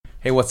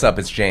Hey, what's up?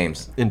 It's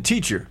James. And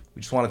Teacher.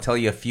 We just want to tell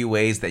you a few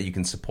ways that you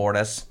can support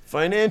us.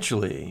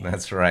 Financially.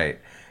 That's right.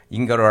 You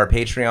can go to our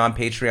Patreon,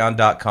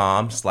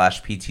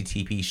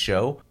 patreon.com/PTTP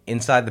show.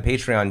 Inside the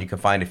Patreon, you can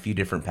find a few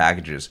different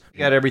packages. You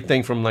got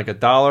everything from like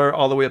 $1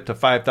 all the way up to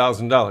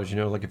 $5,000. You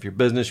know, like if you're a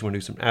business, you want to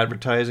do some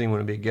advertising, you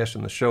want to be a guest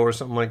on the show or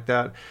something like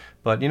that.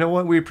 But you know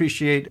what? We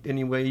appreciate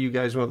any way you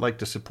guys would like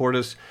to support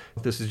us.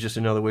 This is just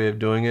another way of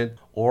doing it.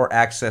 Or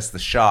access the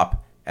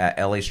shop at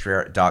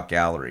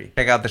lastrayer.gallery.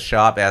 Check out the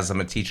shop as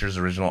some of Teacher's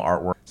original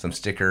artwork, some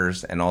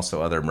stickers, and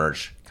also other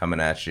merch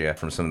coming at you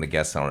from some of the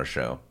guests on our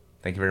show.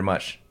 Thank you very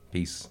much.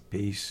 Peace.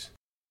 Peace.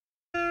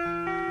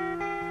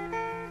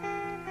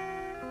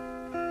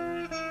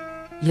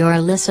 You're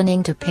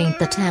listening to Paint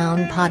the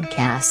Town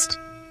podcast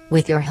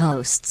with your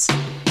hosts,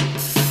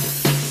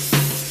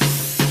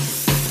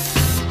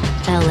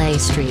 LA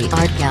Street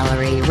Art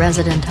Gallery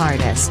resident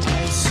artist,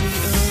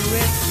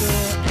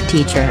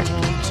 teacher,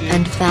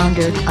 and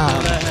founder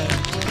of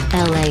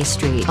LA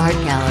Street Art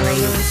Gallery,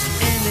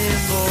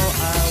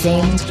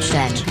 James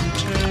Shen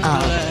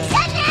of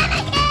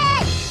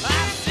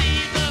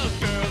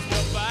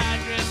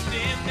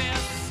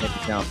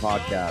Town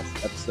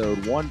Podcast,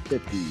 episode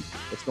 150.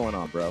 What's going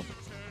on, bro?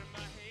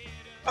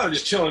 I'm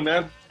just chilling,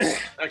 man.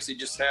 Actually,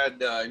 just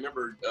had, I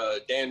remember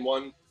Dan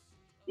One,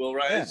 Will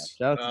Rise.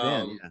 Yeah, shout out to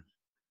Dan.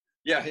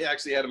 Yeah, he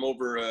actually had him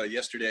over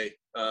yesterday,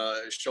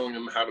 showing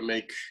him how to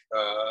make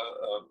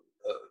a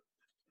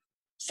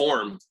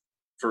form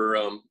for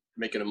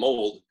making a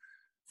mold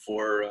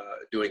for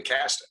doing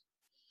casting.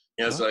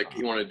 He was like,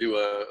 he wanted to do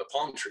a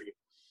palm tree.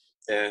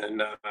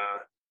 And,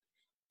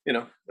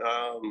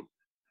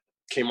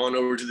 came on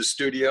over to the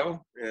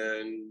studio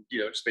and,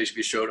 just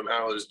basically showed him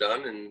how it was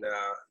done and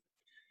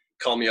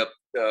called me up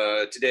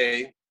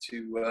today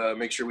to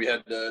make sure we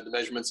had the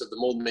measurements of the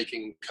mold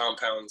making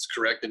compounds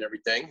correct and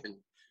everything. And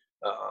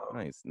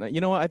nice. Now, you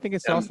know what? I think I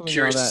saw something. I'm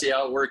curious on that. to see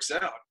how it works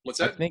out. What's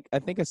that? I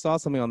think I saw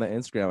something on the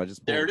Instagram. I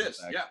just there it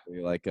is. actually.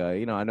 Yeah. Like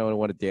I know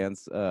one of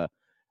Dan's kind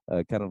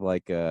of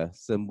like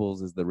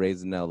symbols is the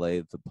raisin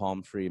LA, the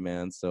palm tree,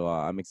 man. So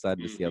I'm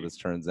excited to see how this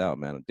turns out,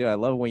 man. Dude, I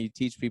love when you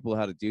teach people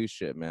how to do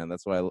shit, man.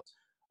 That's what I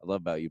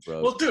love about you,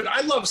 bro. Well, dude,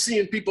 I love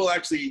seeing people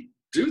actually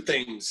do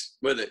things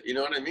with it. You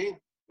know what I mean?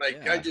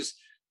 Like, yeah. I just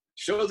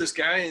showed this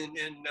guy and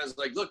I was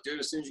like, look, dude,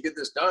 as soon as you get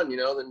this done,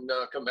 then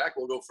come back,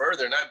 we'll go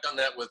further. And I've done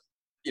that with,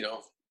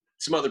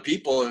 some other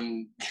people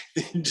and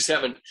just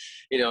haven't,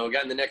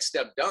 gotten the next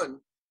step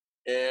done.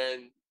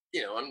 And,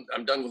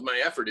 I'm done with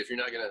my effort if you're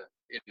not going to,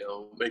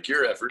 make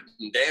your effort.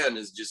 And Dan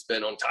has just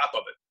been on top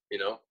of it,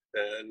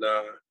 and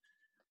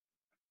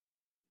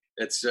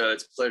it's a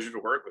pleasure to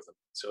work with him.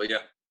 So,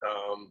 yeah.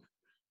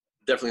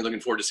 Definitely looking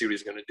forward to see what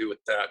he's going to do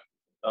with that.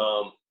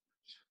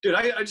 Dude,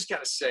 I just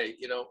got to say,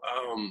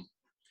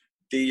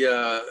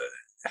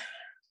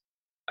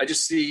 I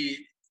just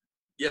see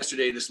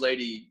yesterday this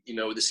lady,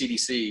 with the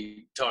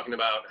CDC talking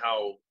about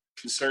how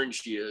concerned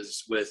she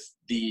is with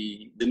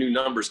the new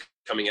numbers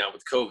coming out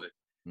with COVID,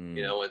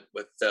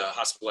 with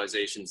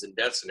hospitalizations and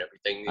deaths and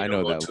everything. I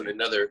know going that to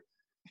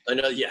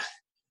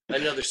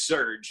another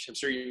surge. I'm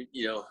sure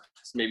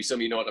maybe some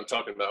of you know what I'm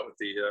talking about with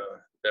the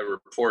that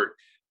report.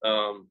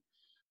 And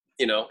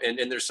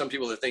there's some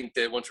people that think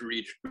that once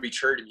we reach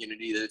herd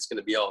immunity, that it's going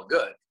to be all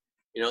good,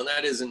 and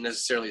that isn't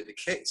necessarily the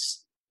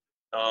case.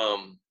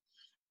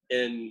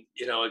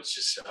 It's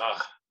just,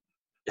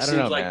 it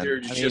seems like man.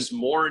 there's just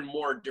more and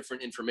more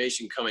different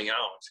information coming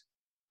out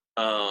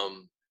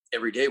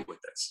every day with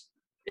this,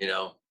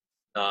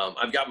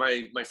 I've got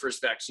my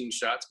first vaccine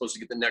shot, supposed to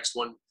get the next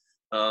one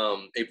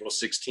April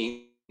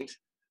 16th.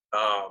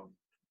 I'm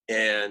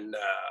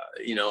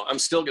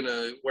still going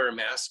to wear a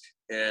mask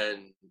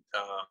and,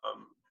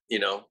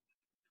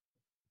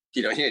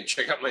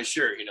 check out my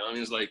shirt,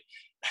 it's like,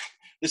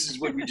 this is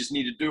what we just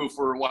need to do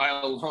for a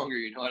while longer.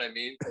 You know what I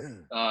mean?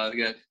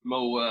 We got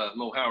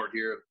Mo Howard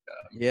here.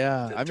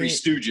 The Three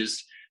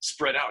Stooges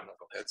spread out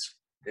knuckleheads,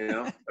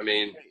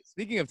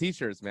 Speaking of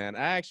t-shirts, man,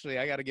 I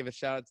got to give a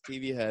shout out to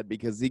TV Head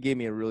because he gave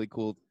me a really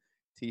cool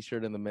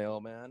t-shirt in the mail,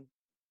 man.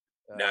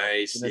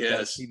 Nice.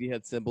 Yes. TV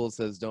Head symbol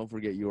says, "Don't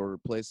forget you're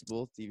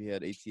replaceable." TV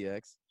Head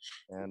ATX.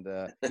 And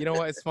you know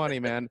what? It's funny,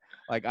 man.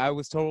 Like I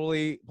was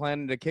totally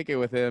planning to kick it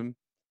with him.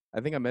 I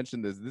think I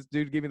mentioned this. This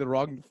dude gave me the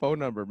wrong phone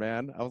number,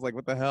 man. I was like,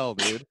 "What the hell,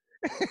 dude?"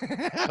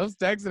 I was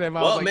texting him.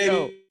 I was like,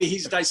 maybe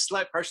he's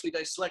partially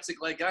dyslexic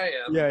like I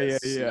am. Yeah.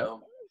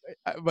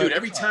 But dude,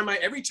 every time I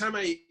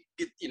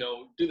get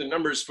do the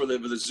numbers for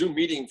the Zoom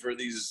meeting for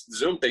these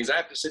Zoom things, I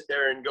have to sit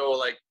there and go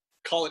like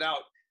call it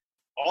out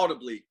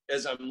audibly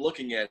as I'm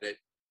looking at it,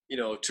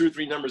 2 or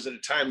 3 numbers at a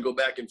time, go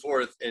back and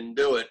forth and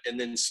do it. And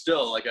then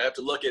still like, I have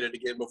to look at it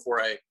again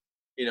before I,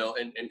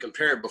 and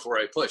compare it before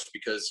I push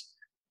because,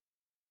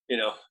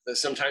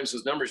 sometimes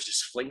those numbers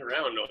just fling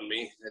around on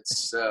me.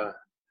 That's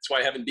why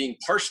I haven't been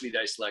partially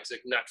dyslexic,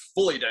 not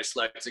fully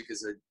dyslexic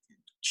because the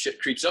shit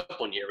creeps up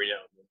on you every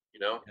now and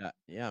then,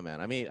 Yeah, man.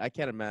 I mean, I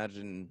can't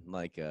imagine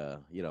like,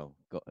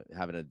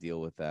 having to deal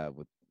with that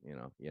with,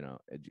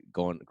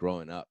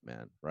 growing up,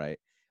 man. Right.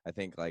 I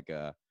think like,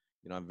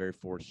 I'm very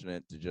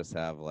fortunate to just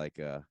have like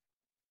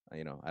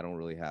I don't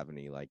really have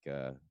any like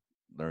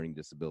learning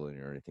disability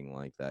or anything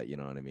like that. You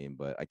know what I mean?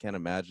 But I can't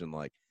imagine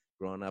like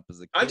growing up as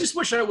a kid. I just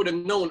wish I would have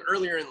known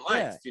earlier in life.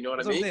 Yeah, You know what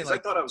I that's what I'm mean? saying, Because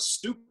I thought I was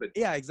stupid.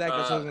 Yeah, exactly.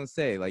 That's what I was gonna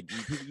say. Like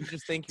you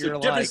just think It's a you're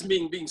difference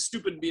like, being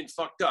stupid and being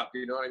fucked up.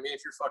 You know what I mean?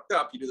 If you're fucked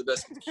up, you do the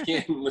best you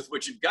can with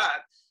what you've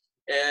got.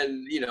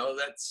 And,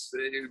 it's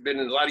been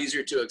a lot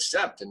easier to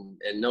accept and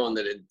knowing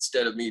that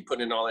instead of me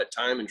putting in all that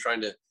time and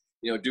trying to,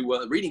 do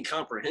well, reading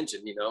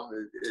comprehension,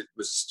 it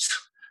was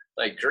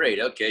like, great.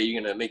 Okay.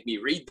 You're going to make me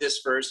read this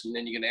first, and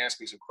then you're going to ask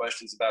me some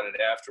questions about it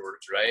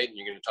afterwards. Right. And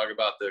you're going to talk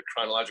about the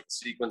chronological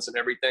sequence and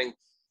everything.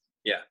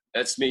 Yeah.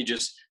 That's me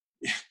just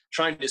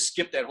trying to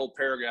skip that whole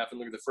paragraph and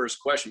look at the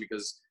first question,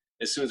 because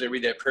as soon as I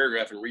read that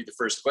paragraph and read the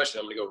first question,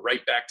 I'm going to go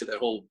right back to that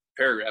whole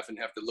paragraph and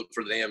have to look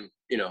for the damn,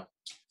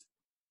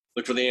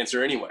 look for the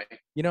answer anyway.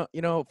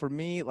 For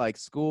me, like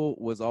school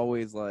was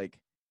always like,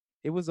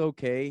 it was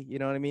okay, you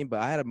know what I mean? But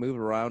I had to move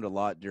around a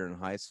lot during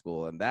high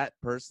school, and that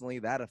personally,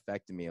 that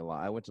affected me a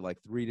lot. I went to like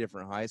 3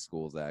 different high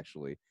schools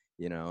actually,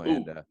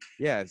 and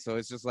yeah, so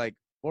it's just like,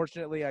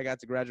 fortunately, I got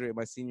to graduate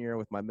my senior year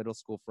with my middle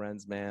school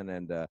friends, man.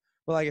 And but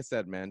like I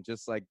said, man,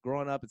 just like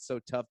growing up, it's so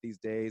tough these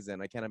days,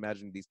 and I can't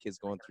imagine these kids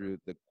going through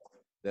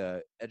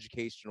the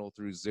educational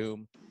through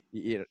Zoom.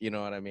 You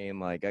know what I mean?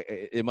 Like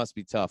it must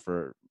be tough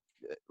for.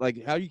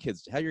 Like, how your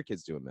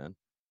kids doing, man?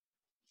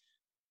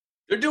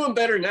 They're doing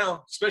better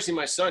now, especially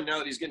my son, now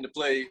that he's getting to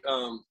play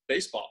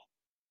baseball.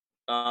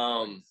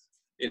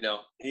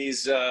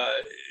 He's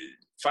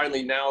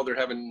finally, now they're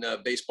having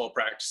baseball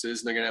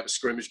practices, and they're going to have a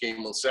scrimmage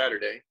game on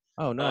Saturday.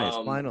 Oh, nice.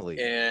 Finally.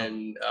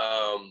 And,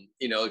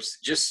 it's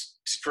just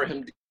for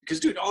him, because,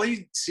 dude, all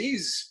he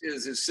sees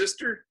is his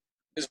sister,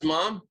 his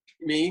mom,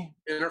 me,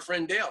 and our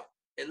friend Dale.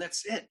 And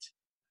that's it,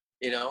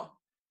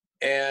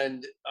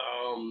 And,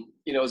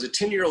 as a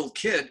 10-year-old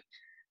kid,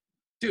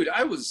 dude,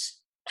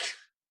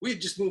 we had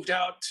just moved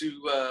out to,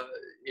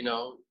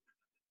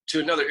 to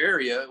another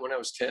area when I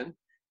was 10.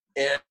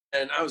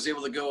 And I was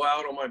able to go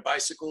out on my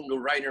bicycle and go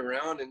riding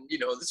around. And,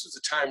 this was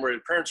a time where the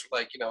parents were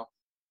like,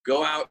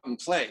 go out and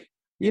play.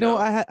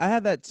 I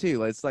had that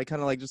too. It's like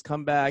kind of like just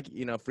come back,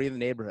 free in the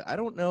neighborhood. I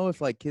don't know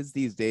if like kids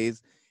these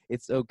days,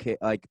 it's okay.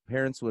 Like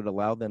parents would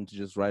allow them to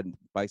just ride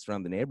bikes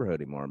around the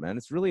neighborhood anymore, man.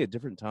 It's really a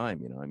different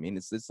time. I mean,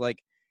 it's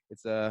like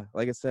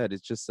like I said,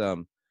 it's just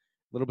a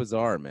little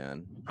bizarre,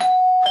 man.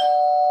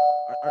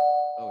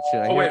 Oh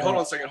shit! Wait, hold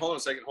on a second.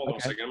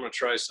 I'm gonna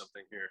try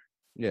something here.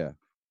 Yeah.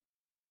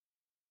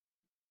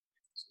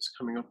 Is this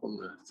coming up on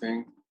the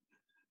thing?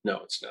 No,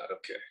 it's not.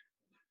 Okay.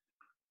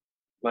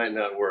 Might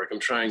not work. I'm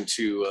trying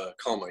to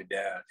call my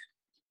dad.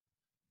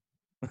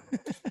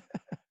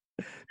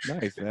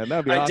 Nice, man.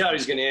 That'd be I awesome. doubt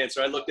he's gonna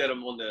answer. I looked at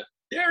him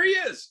there he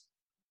is.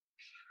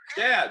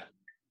 Dad.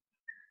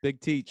 Big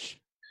Teach.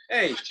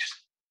 Hey.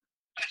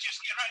 I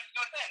just get ready to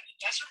go to bed.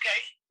 That's okay.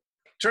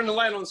 Turn the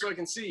light on so I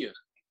can see you.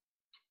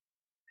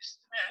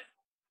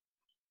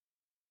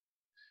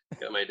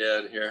 Got my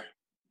dad here.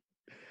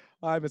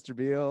 Hi, Mr.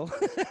 Beal.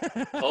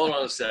 Hold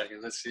on a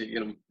second. Let's see.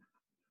 Get him.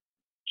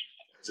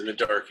 It's in the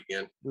dark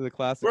again. The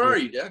classic. Where are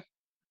you, Dad? I'm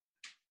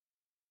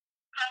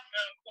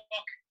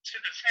walking to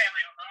the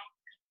family room.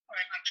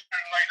 I'm going to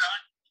turn the light on.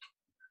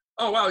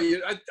 Oh, wow.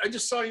 I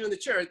just saw you in the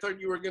chair. I thought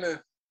you were going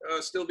to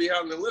still be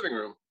out in the living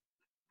room.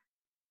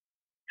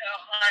 No,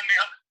 I'm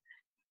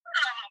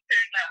up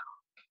there now.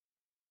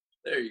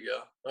 There you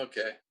go.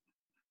 Okay.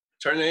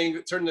 Turn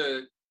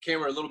the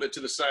camera a little bit to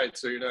the side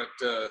so you're not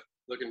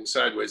looking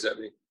sideways at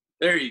me.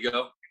 There you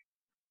go.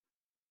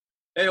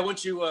 Hey, I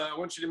want you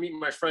to meet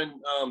my friend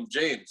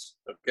James.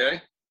 Okay.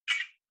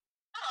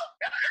 Oh,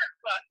 that hurt,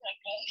 but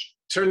okay.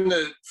 Turn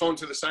the phone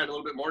to the side a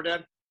little bit more,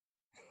 Dad.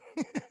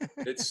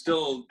 It's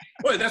still.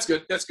 Boy, that's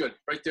good. That's good.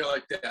 Right there,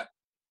 like that.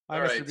 Hi,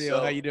 all Mr. right, Beal.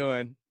 so, how you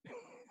doing?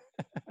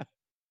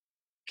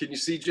 Can you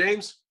see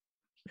James?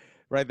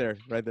 Right there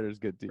is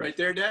good, dude. Right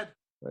there, Dad.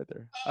 Right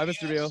there. Oh, Hi,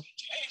 Mr. yes. Beal.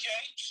 Hey,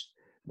 James.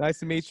 Nice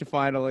to meet you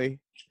finally.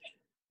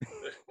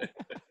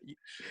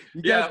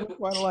 You guys look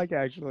quite alike,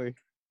 actually.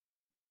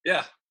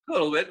 Yeah, a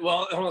little bit.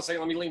 Well, hold on a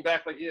second. Let me lean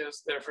back like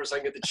this there for a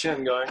second. Get the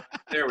chin going.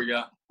 There we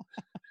go.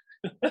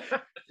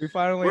 We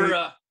finally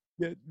We're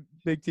get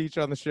Big Teach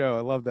on the show.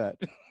 I love that.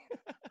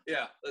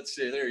 yeah. Let's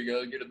see. There you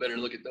go. Get a better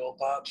look at the old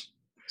pops.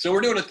 So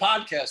we're doing a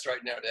podcast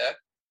right now, Dad.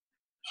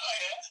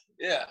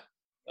 Oh, Yeah.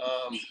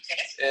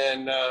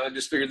 And I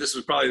just figured this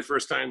was probably the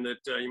first time that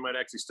you might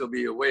actually still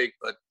be awake,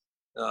 but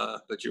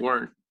you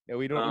weren't. Yeah,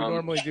 we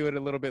normally do it a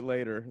little bit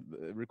later,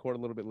 record a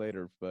little bit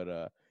later,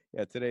 but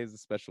yeah, today is a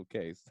special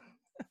case.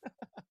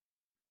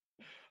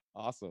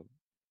 Awesome.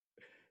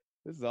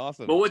 This is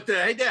awesome. But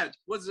hey, Dad,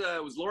 was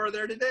Laura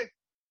there today?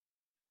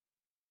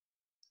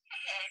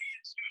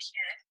 yes, sir.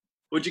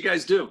 What'd you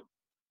guys do?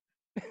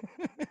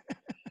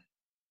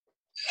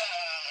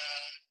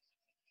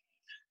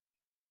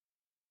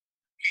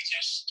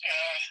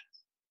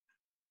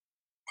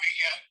 We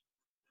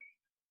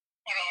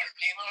went over to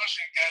Nemo's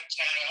and got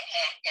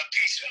a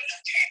pizza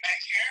and came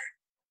back here.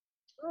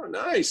 Oh,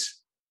 nice.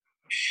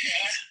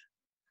 Yeah.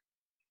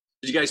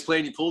 Did you guys play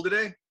any pool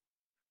today?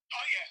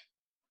 Oh, yeah.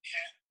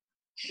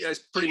 You guys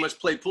pretty much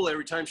play pool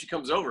every time she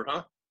comes over,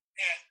 huh?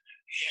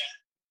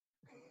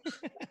 Yeah.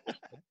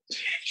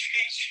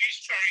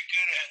 She's very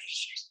good at it.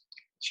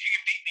 She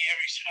can beat me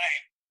every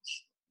time.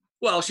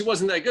 Well, she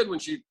wasn't that good when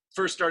she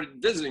first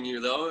started visiting you,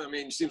 though. I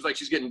mean, it seems like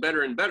she's getting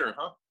better and better,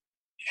 huh?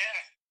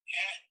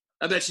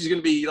 Yeah. I bet she's going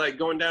to be like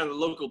going down to the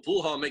local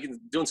pool hall,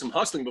 doing some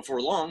hustling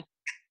before long.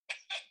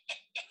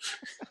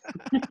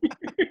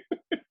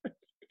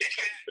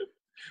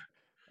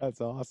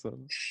 That's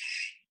awesome.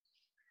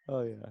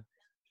 Oh yeah.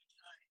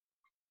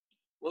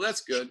 Well,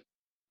 that's good.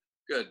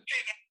 Good. That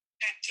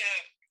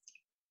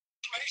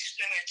place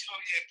that I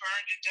told you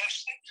burned to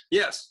dust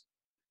Yes.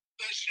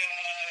 was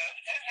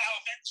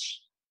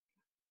Alvin's.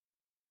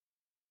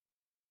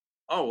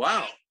 Oh,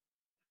 wow.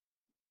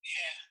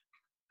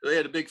 Yeah. They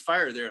had a big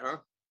fire there, huh?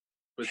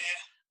 But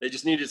they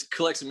just needed to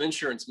collect some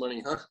insurance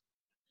money, huh?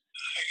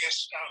 I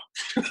guess so.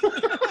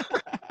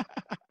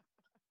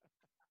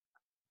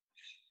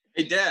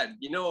 Hey, Dad,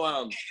 did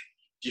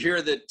you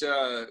hear that?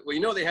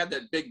 They had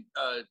that big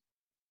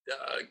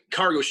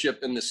cargo ship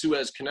in the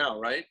Suez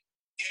Canal, right?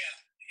 Yeah,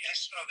 I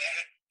saw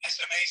that. That's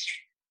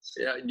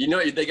amazing.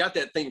 Yeah, they got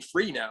that thing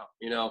free now,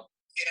 Yeah.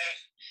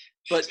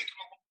 But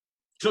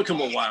took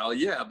them a while,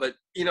 yeah. But,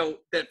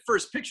 that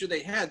first picture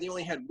they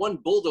only had one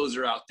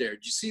bulldozer out there.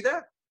 Did you see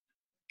that?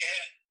 Yeah.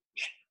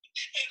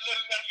 It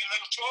looked like a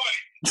little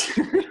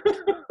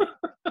toy.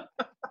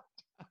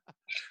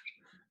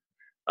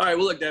 All right,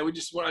 well, look, Dad,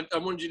 I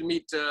wanted you to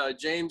meet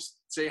James.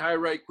 Say hi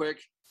right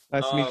quick.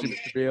 Nice to meet you,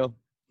 Mr. Beal.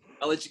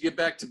 I'll let you get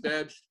back to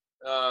bed.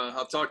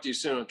 I'll talk to you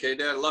soon, okay,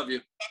 Dad? I love you.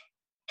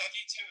 Love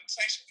you too.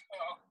 Thanks for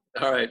the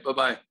call. All right,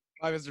 bye-bye.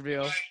 Bye, Mr.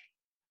 Beal.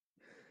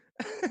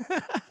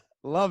 Bye.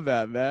 Love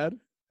that, man.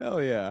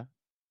 Hell yeah.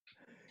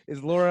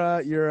 Is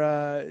Laura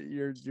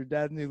your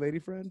dad's new lady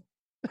friend?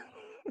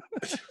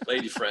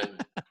 Lady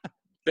friend.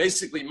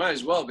 Basically, might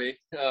as well be.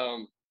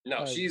 No,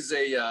 Right. she's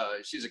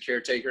a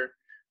caretaker.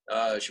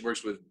 She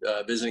works with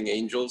Visiting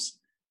Angels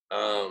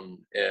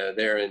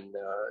there in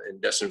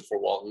Destin,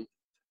 Fort Walton,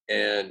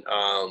 and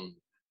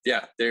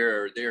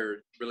they're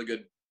really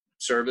good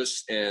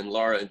service. And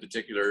Laura in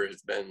particular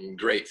has been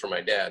great for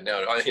my dad.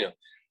 Now,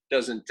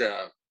 doesn't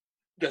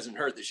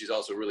hurt that she's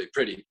also really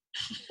pretty,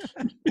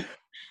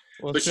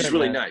 Well, but she's shit,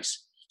 really man.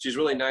 nice. She's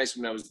really nice.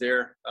 When I was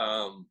there,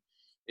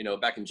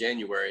 back in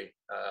January,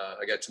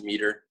 I got to meet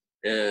her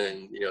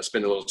and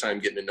spend a little time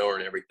getting to know her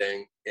and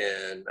everything.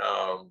 And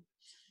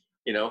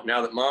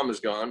now that Mom is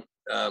gone,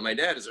 my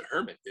dad is a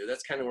hermit, dude.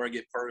 That's kind of where I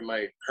get part of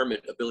my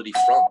hermit ability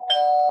from.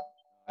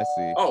 I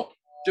see. Oh,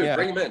 dude, Yeah.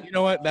 bring him in. You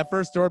know what? That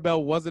first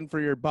doorbell wasn't for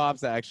your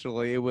pops,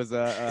 actually. It was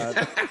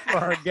for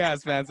our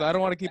guest, man. So I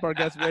don't want to keep our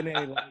guests waiting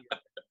any longer.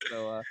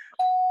 So,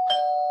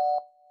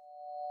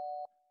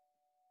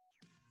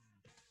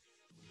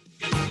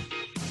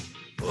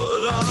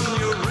 Put on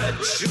your red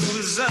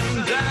shoes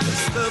and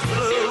dance the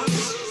blues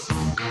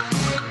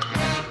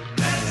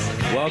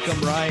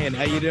welcome, Ryan.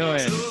 How you doing?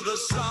 to the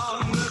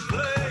song they're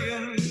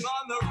playing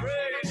on the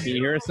radio. Can you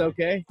hear us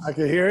okay? I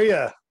can hear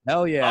you.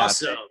 Hell yeah.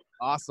 Awesome.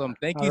 Awesome.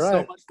 Thank All you so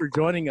right. much for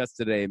joining us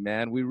today,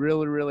 man. We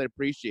really, really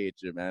appreciate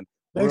you, man.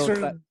 We're real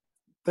excited.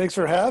 Thanks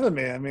for having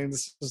me. I mean,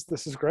 this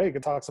is great. You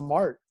can talk some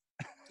art.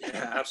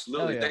 Yeah,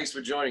 absolutely. Hell yeah. Thanks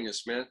for joining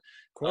us, man.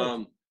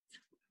 Cool.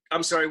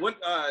 I'm sorry.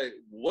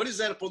 What is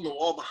that up on the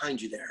wall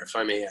behind you there, if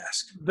I may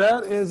ask?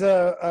 That is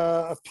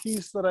a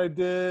piece that I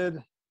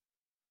did.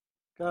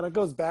 God, it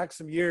goes back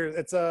some years.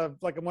 It's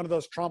like one of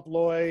those trompe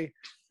l'oeil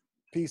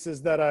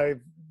pieces that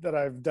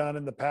I've done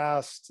in the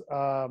past.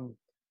 I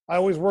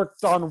always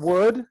worked on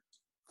wood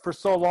for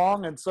so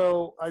long, and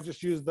so I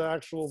just used the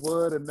actual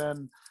wood and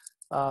then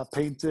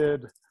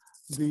painted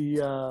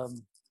the.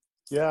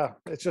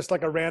 It's just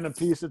like a random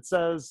piece. It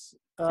says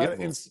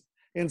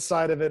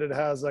inside of it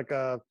has like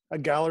a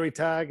gallery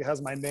tag. It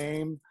has my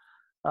name,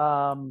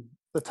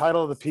 the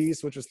title of the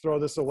piece, which is "Throw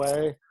This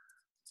Away."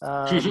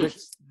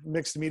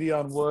 Mixed media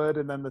on wood,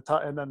 and then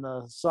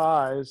the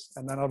size,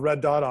 and then a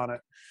red dot on it.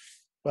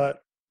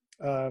 But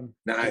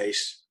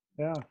Nice.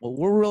 yeah, Well,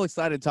 we're really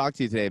excited to talk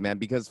to you today, man,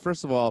 because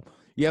first of all,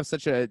 you have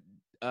such a,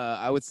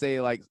 I would say,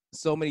 like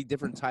so many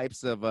different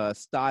types of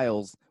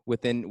styles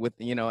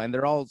and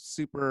they're all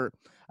super,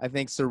 I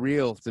think,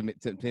 surreal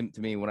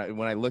to me when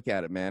I look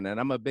at it, man. And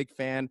I'm a big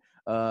fan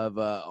of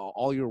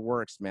all your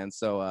works, man.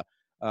 So,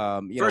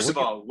 First of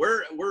all,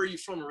 where are you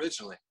from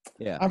originally?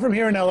 yeah, I'm from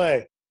here in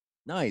LA.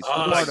 nice. Oh,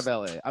 What part nice. of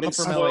LA? I'm Been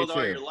from LA spoiled all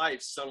too. your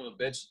life, son of a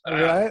bitch.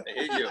 Right? I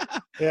hate you.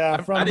 Yeah,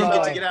 I'm from. I didn't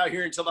get to get out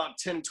here until about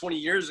 10, 20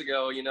 years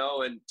ago,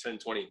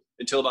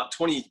 until about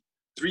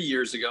 23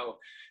 years ago.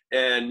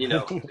 And,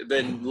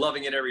 been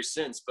loving it ever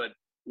since. But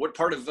what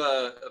part of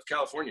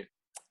California?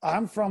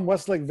 I'm from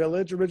Westlake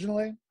Village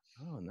originally.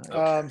 Oh, nice.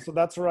 Okay. So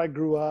that's where I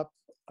grew up.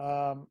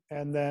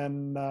 And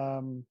then,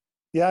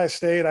 I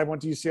stayed. I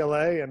went to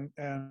UCLA,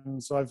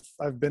 and so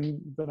I've been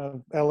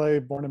a LA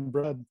born and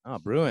bred. Oh,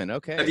 Bruin.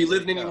 Okay. Have you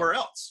lived There you go. anywhere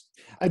else?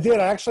 I did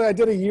I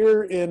did a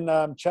year in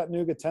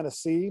Chattanooga,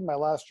 Tennessee. My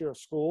last year of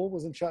school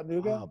was in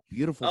Chattanooga. Oh,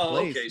 beautiful Oh,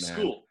 place, okay, man.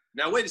 school.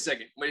 Now, wait a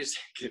second.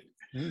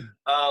 Hmm.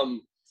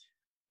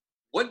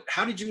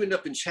 How did you end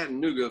up in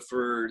Chattanooga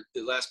for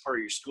the last part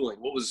of your schooling?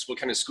 What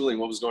kind of schooling?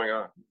 What was going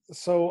on?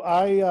 So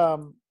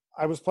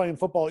I was playing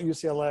football at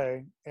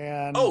UCLA,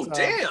 and Oh,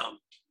 damn.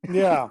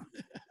 yeah.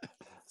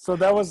 So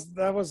that was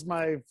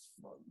my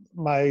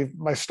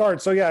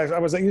start. So yeah, I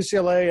was at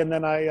UCLA, and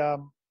then I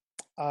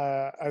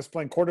was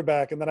playing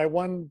quarterback, and then I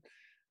won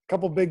a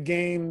couple big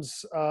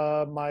games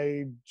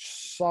my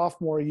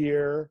sophomore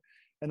year,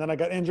 and then I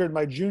got injured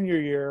my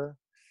junior year,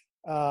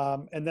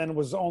 and then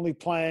was only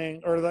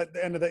playing, or at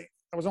the end of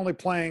I was only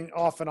playing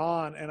off and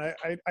on, and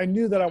I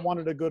knew that I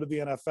wanted to go to the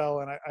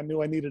NFL, and I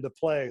knew I needed to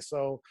play.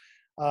 So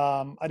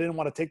I didn't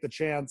want to take the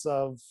chance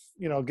of,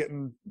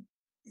 getting,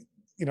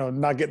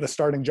 not getting the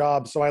starting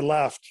job. So I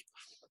left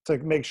to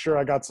make sure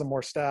I got some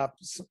more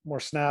snaps.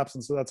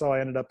 And so that's how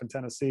I ended up in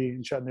Tennessee,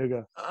 in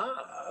Chattanooga,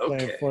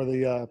 okay.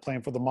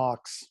 playing for the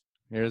Mocs.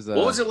 Here's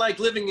what was it like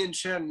living in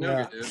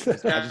Chattanooga,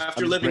 dude?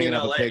 After living in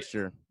LA? A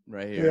picture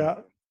right here.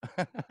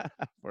 Yeah.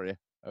 For you.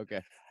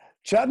 Okay.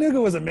 Chattanooga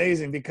was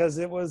amazing because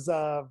it was,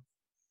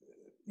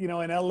 in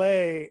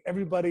LA,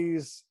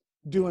 everybody's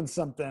doing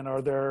something,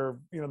 or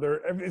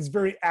it's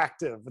very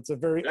active. It's a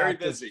very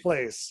active busy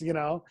place,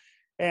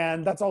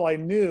 and that's all I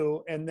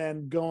knew. And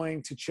then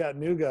going to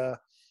Chattanooga,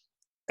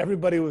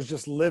 everybody was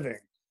just living.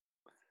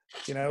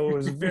 It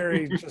was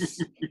very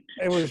just.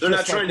 It was. They're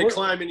not trying to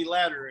climb any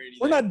ladder or anything.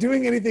 We're not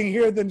doing anything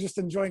here than just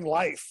enjoying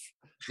life,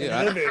 Yeah.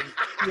 and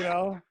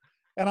living.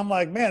 And I'm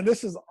like, man,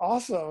 this is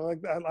awesome. Like,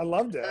 I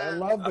loved it. I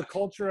love the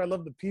culture. I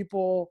love the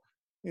people.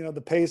 The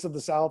pace of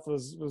the South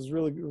was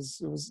really it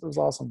was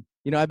awesome.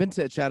 I've been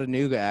to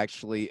Chattanooga,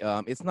 actually.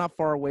 It's not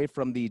far away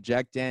from the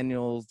Jack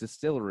Daniel's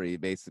distillery,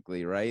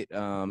 basically, right?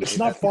 It's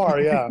not far,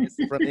 yeah.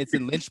 It's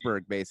in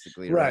Lynchburg,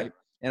 basically, right?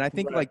 And I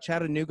think Right. like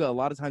Chattanooga, a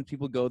lot of times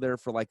people go there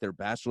for like their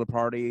bachelor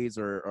parties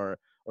or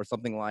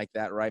something like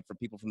that, right? For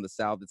people from the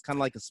South, it's kind of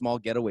like a small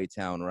getaway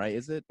town, right?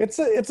 Is it? It's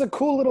a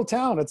cool little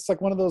town. It's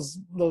like one of those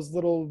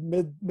little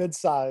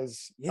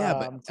mid-size. Yeah,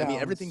 but towns. I mean,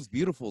 everything's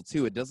beautiful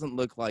too. It doesn't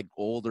look like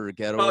old or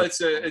ghetto. Well,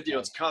 it's a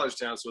college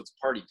town, so it's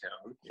a party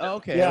town. Oh,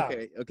 okay, Yeah.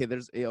 okay.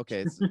 There's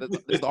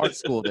the art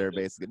school there,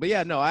 basically. But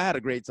yeah, no, I had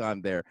a great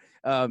time there.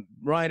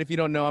 Ryan, if you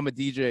don't know, I'm a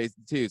DJ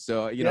too,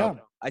 so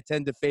I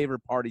tend to favor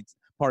party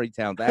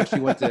towns. I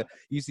actually went to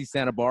UC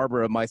Santa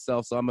Barbara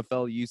myself, so I'm a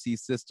fellow UC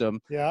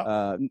system.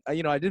 Yeah.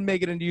 I didn't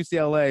make it into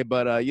UCLA,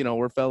 but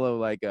we're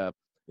fellow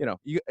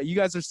you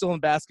guys are still in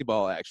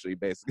basketball, actually,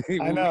 basically.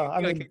 I know.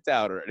 I got kicked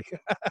out already.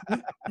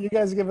 You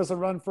guys give us a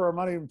run for our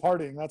money and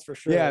partying. That's for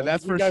sure. Yeah,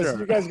 that's for sure.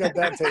 You guys got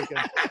that taken.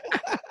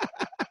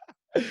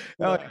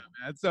 Oh, yeah,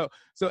 man.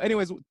 So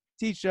anyways,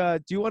 Teach, do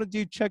you want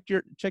to check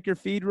your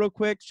feed real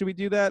quick? Should we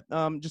do that?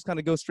 Just kind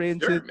of go straight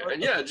into it,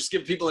 man. Yeah, just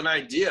give people an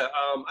idea.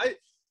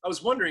 I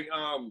was wondering,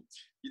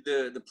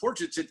 the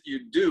portraits that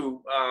you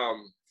do,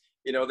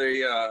 they.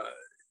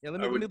 Yeah,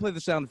 let me play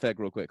the sound effect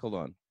real quick. Hold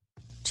on.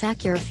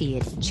 Check your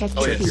feed. Check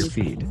Oh, your yes.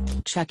 feed.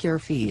 Check your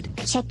feed.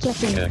 Check your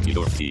feed. Check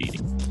your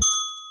feed.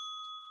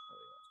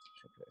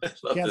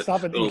 You can't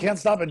stop it. You can't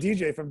stop a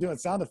DJ from doing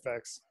sound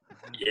effects.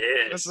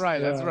 Yes, That's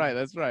right. Yeah.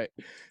 That's right.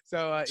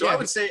 So, So I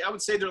would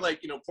say they're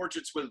like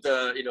portraits with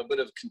a bit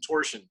of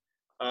contortion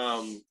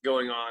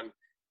going on,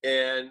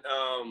 and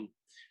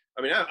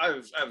I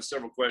have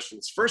several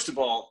questions. First of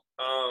all,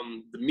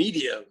 the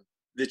medium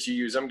that you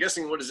use, I'm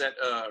guessing, what is that,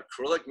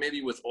 acrylic,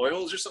 maybe with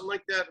oils or something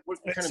like that? What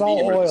kind It's of all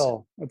medium?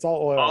 oil. It's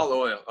all oil. All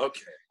oil.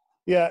 Okay.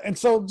 Yeah, and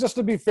so just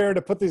to be fair,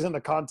 to put these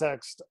into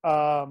context,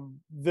 the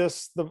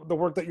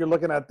work that you're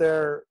looking at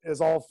there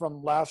is all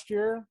from last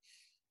year,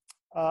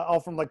 all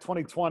from like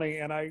 2020,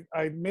 and I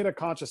made a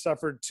conscious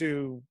effort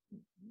to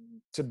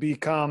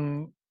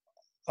become,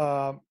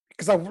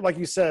 because like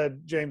you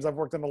said, James, I've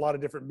worked in a lot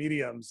of different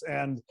mediums,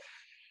 and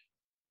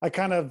I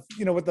kind of,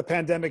 with the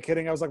pandemic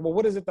hitting, I was like, well,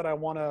 what is it that I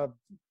want to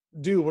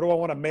do? What do I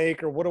want to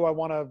make, or what do I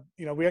want to,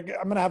 I'm going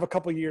to have a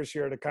couple years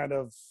here to kind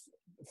of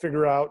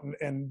figure out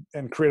and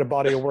create a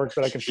body of work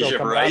that I can show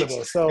coming out of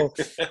this. So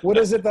what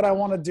is it that I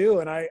want to do?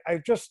 And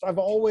I've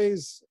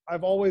always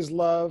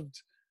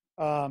loved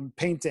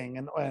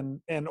painting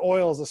and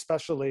oils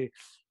especially.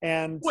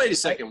 And wait a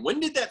second, when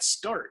did that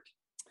start?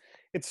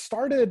 It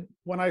started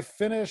when I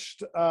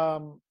finished, I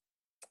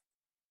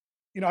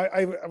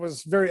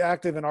was very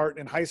active in art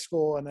in high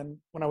school. And then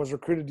when I was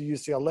recruited to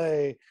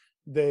UCLA,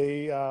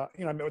 they, I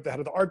met with the head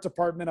of the art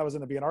department. I was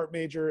going to be an art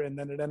major, and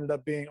then it ended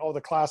up being all the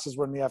classes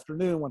were in the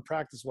afternoon when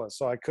practice was.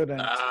 So I couldn't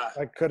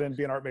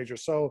be an art major.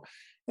 So,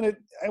 and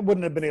I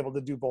wouldn't have been able to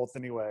do both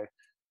anyway.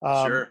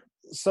 Sure.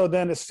 So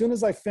then as soon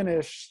as I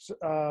finished,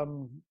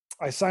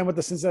 I signed with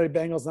the Cincinnati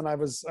Bengals. Then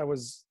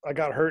I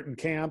got hurt in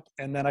camp,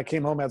 and then I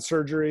came home, had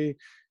surgery.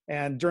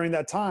 And during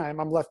that time,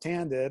 I'm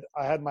left-handed.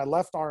 I had my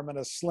left arm in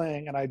a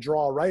sling, and I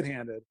draw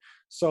right-handed.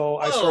 So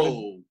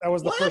that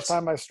was the first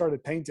time I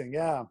started painting.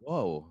 Yeah.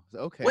 Whoa.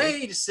 Okay.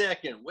 Wait a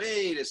second.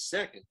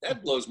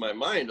 That blows my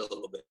mind a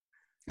little bit.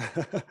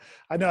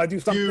 I know. I do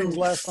some things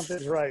left, some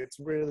things right. It's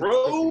really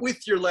throw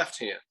with your left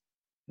hand,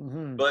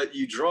 mm-hmm. but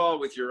you draw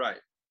with your right.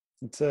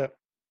 That's it.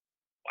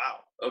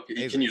 Wow.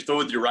 Okay. Can you throw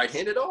with your right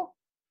hand at all?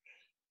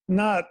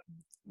 Not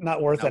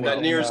worth it.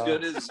 Not near as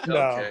good as no.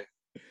 okay.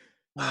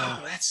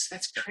 Oh,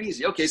 that's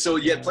crazy. Okay, so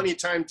you had plenty of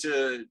time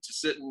to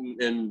sit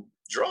and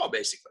draw,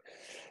 basically.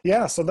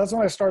 Yeah, so that's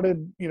when I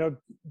started,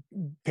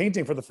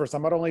 painting for the first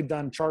time. I'd only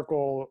done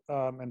charcoal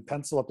and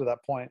pencil up to that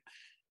point,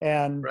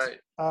 and Right.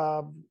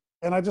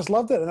 and I just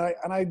loved it, and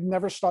I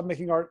never stopped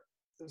making art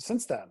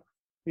since then.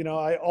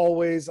 I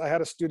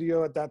had a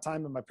studio at that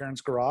time in my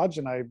parents' garage,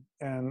 and I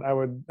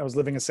was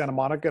living in Santa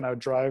Monica, and I would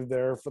drive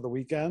there for the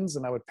weekends,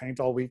 and I would paint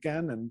all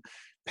weekend and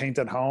paint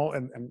at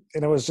home, and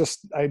it was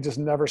just, I just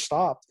never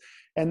stopped.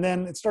 And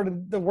then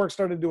the work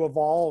started to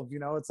evolve.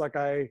 It's like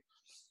I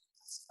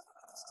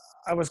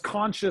was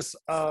conscious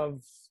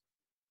of,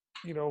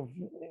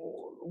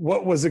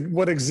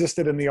 what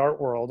existed in the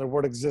art world, or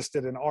what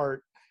existed in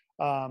art.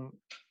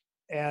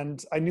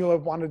 And I knew I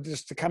wanted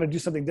just to kind of do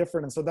something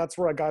different. And so that's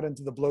where I got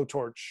into the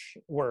blowtorch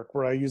work,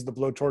 where I used the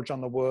blowtorch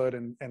on the wood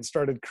and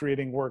started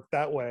creating work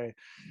that way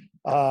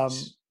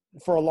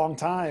for a long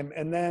time.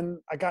 And then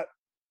I got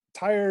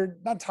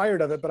not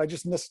tired of it, but I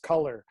just missed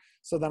color.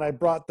 So then I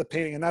brought the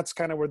painting, and that's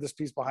kind of where this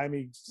piece behind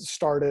me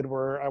started,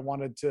 where I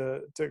wanted to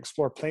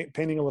explore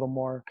painting a little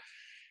more.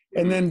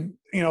 And then,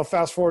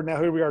 fast forward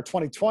now, here we are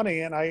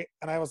 2020. And I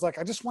was like,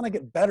 I just want to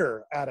get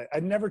better at it.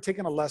 I'd never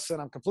taken a lesson.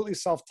 I'm completely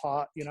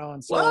self-taught,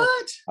 and so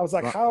What? I was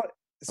like, Well, how,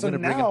 so I'm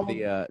gonna bring now up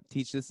the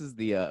teach. This is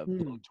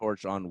the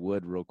torch on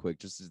wood, real quick,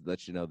 just to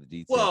let you know the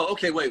details. Well,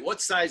 okay, wait.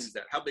 What size is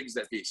that? How big is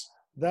that piece?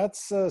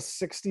 that's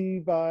 60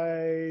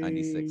 by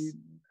 96.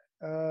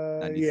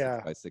 96 yeah.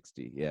 by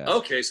 60. Yeah.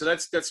 Okay, so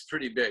that's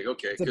pretty big.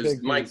 Okay, It's a because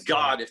big my piece,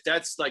 God, if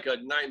that's like a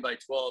 9 by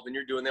 12 and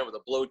you're doing that with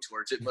a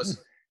blowtorch, it must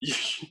you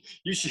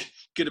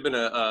could have been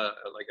a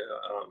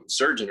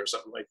surgeon or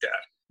something like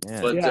that.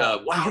 Yeah. But Yeah.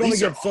 wow, you can only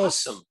these are get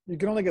awesome. you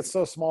can only get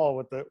so small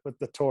with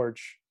the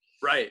torch.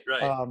 Right.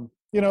 So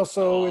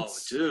Oh,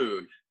 it's,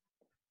 dude,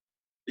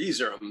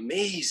 these are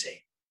amazing.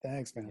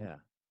 thanks, man. Yeah.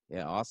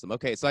 Yeah. Awesome.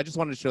 Okay, so I just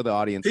wanted to show the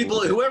audience. People,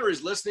 a little bit whoever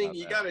is listening, about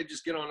you that. got to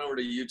just get on over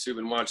to YouTube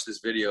and watch this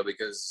video,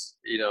 because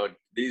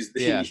these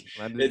Yeah,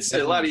 it's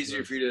a lot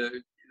easier for you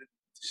to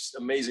just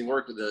amazing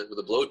work with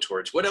a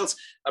blowtorch. What else?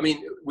 I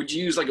mean, would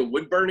you use like a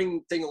wood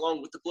burning thing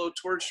along with the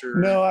blowtorch, or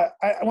No,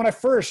 when I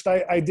first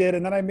I did,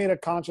 and then I made a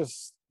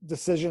conscious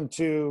decision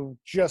to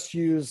just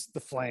use the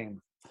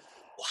flame.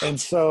 And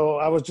so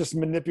I was just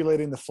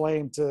manipulating the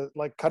flame to,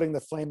 like, cutting the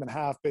flame in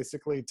half,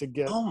 basically, to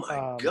get Oh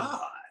my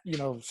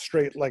God.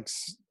 straight, like,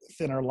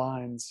 thinner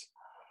lines.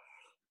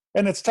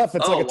 And it's tough.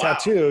 It's Oh, like a wow.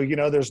 tattoo,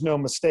 there's no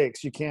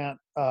mistakes. You can't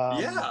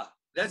Yeah,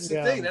 that's the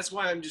yeah. thing. That's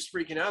why I'm just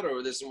freaking out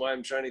over this, and why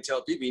I'm trying to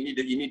tell people you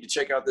need to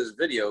check out this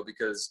video,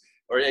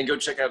 and go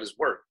check out his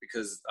work,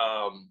 because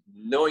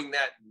knowing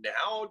that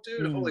now,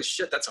 dude, holy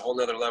shit, that's a whole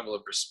nother level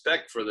of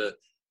respect for the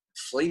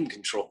flame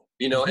control.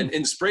 And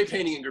in spray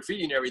painting and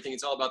graffiti and everything,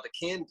 it's all about the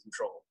can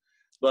control.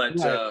 But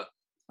Right.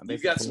 I'm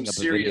you've basically got pulling some up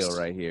a video serious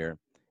right here.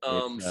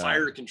 It's,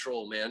 fire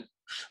control, man.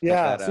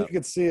 Yeah, that so you out.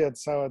 can see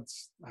it's how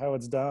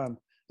it's done.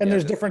 And Yeah,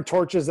 there's different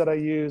torches that I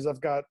use. I've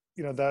got,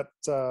 that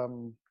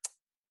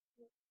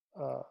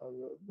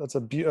that's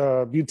a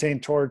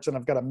butane torch, and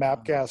I've got a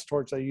map gas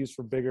torch I use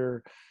for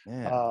bigger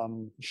Yeah.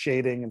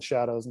 shading and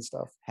shadows and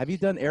stuff. Have you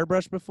done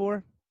airbrush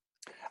before?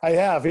 I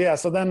have, yeah.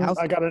 So then How-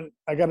 I got an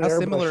How airbrush.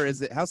 similar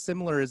is it? How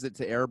similar is it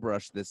to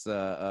airbrush? This It's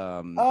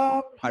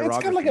got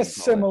pyrography, like you a call it.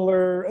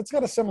 similar. It's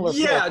got a similar.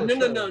 Yeah, feel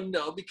for no.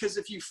 sure. Because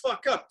if you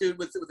fuck up, dude,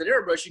 with an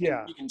airbrush,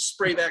 Yeah. you can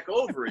spray back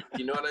over it.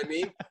 You know what I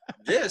mean?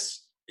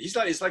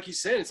 It's like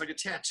he's saying, it's like a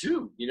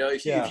tattoo.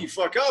 If you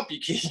fuck up, you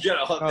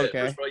gotta have that. Okay.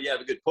 First of all, you have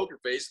a good poker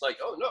face. Like,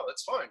 oh no,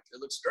 that's fine. It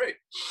looks great.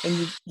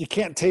 And you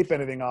can't tape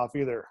anything off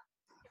either,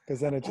 because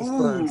then it just Ooh.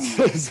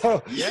 burns.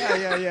 So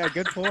Yeah.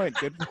 Good point.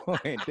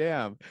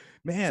 Damn,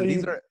 man, So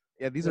these you- are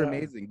these are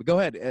amazing. But go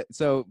ahead.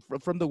 So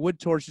from the wood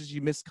torches,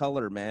 you miss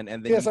color, man,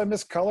 and then yes, I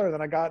missed color. Then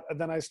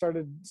I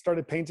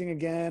started painting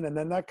again, and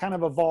then that kind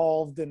of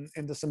evolved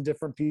into some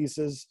different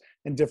pieces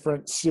in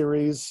different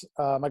series.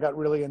 I got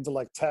really into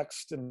like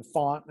text and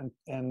font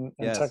and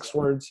Yes. text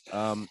words.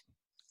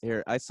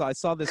 Here I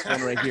saw this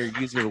one right here.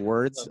 Use your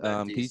words. Love that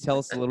Can you piece. tell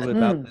us a little bit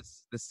about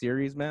this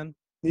series, man?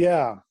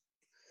 Yeah.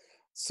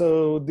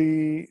 So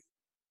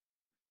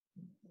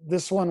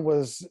this one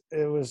was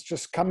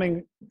just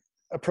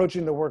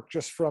approaching the work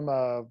just from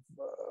a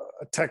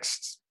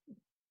text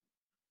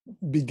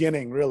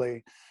beginning,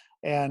 really,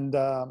 and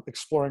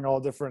exploring all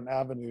different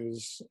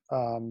avenues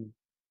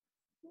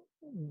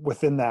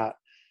within that.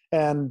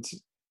 And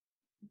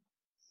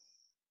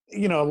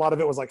a lot of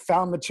it was like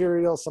found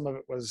material, some of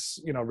it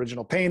was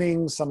original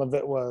paintings, some of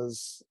it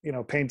was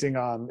painting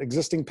on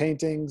existing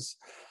paintings.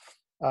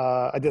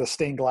 I did a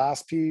stained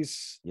glass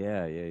piece.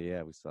 Yeah.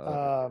 We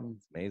saw that.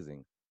 It's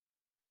amazing.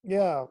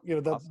 Yeah,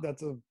 Awesome.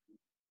 that's a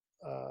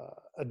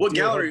What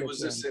deer gallery head was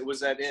that's this? Was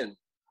that in?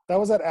 That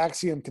was at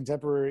Axiom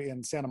Contemporary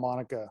in Santa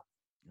Monica.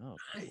 Oh,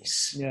 cool.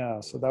 Nice. Yeah,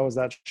 so that was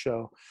that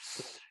show.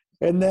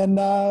 And then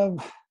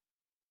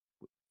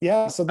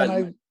so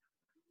then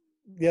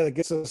that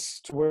gets us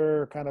to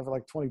where kind of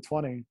like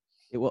 2020.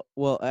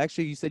 Well,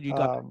 actually, you said you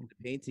got Um, into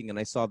painting, and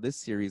I saw this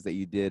series that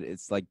you did.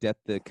 It's like Death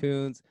to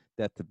Coons,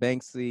 Death to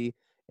Banksy,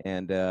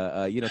 And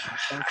you know, can you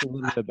tell us a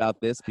little bit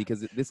about this,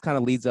 because this kind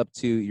of leads up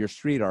to your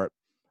street art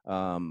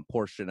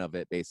portion of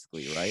it,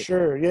 basically, right?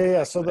 Sure.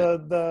 Yeah. So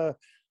the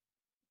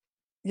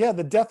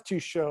Death to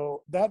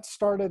show that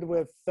started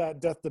with that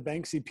Death to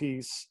Banksy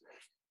piece.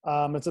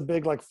 It's a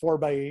big, like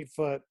 4x8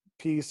 foot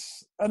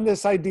piece, and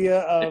this idea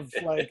of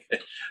like,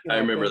 I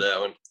remember that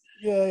one.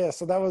 Yeah.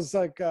 So that was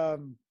like, so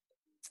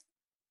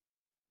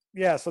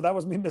that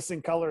was me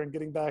missing color and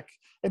getting back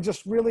and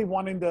just really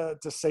wanting to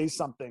say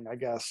something, I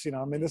guess. You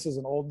know, I mean, this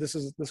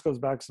goes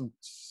back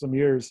some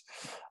years.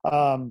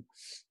 And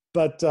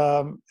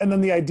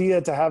then the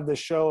idea to have this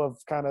show of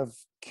kind of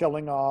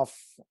killing off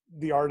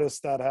the artists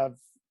that have,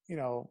 you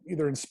know,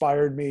 either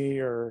inspired me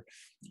or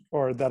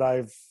that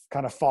I've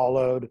kind of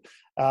followed.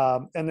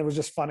 And it was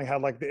just funny how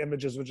like the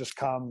images would just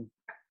come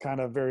kind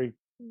of very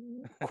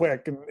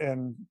quick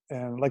and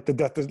like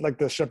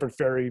the Shepherd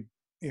Fairy,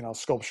 you know,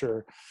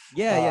 sculpture.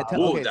 Yeah.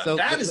 Okay, so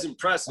that is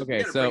impressive.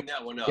 Okay, so bring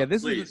that one up. Yeah,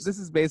 this please.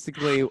 is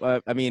basically.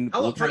 I mean,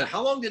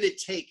 how long did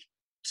it take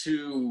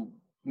to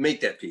make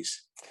that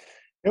piece?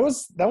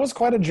 That was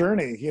quite a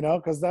journey, you know,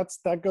 because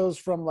that goes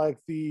from like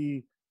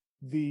the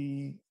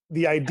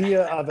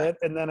idea of it,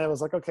 and then I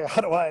was like, okay,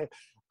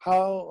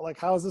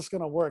 how is this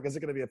going to work? Is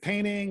it going to be a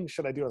painting?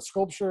 Should I do a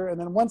sculpture? And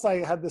then once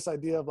I had this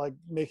idea of like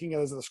making it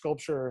as a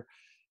sculpture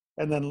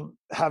and then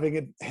having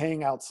it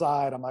hang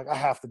outside, I'm like, I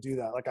have to do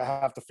that. Like, I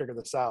have to figure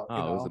this out. Oh,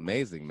 you know? It was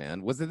amazing,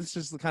 man. Was this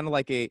just kind of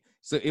like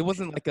so it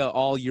wasn't like a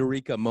all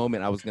eureka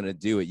moment, I was going to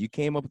do it. You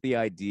came up with the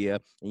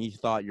idea and you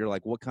thought, you're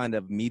like, what kind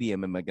of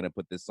medium am I going to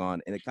put this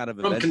on? And it kind of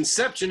from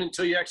conception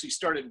until you actually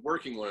started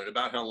working on it,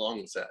 about how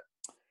long was that?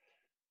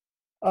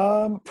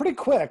 Pretty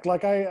quick.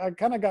 Like I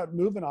kind of got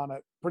moving on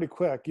it pretty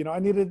quick. You know, I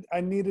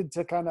needed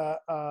to kind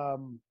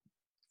of,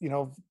 you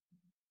know,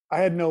 I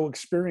had no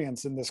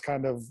experience in this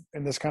kind of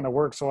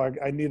work. So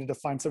I needed to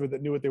find somebody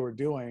that knew what they were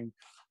doing.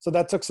 So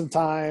that took some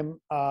time.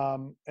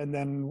 And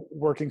then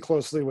working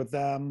closely with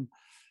them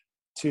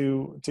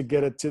to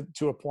get it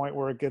to a point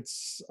where it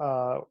gets,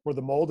 where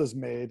the mold is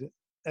made.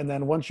 And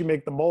then once you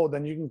make the mold,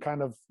 then you can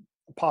kind of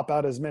pop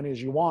out as many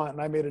as you want.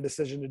 And I made a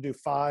decision to do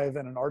 5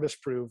 and an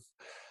artist proof.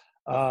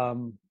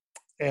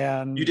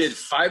 And you did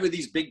 5 of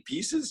these big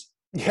pieces?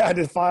 Yeah, I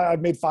did 5.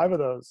 I made 5 of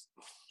those.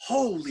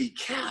 Holy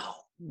cow.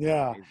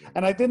 Yeah.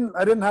 And I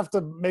didn't have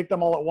to make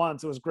them all at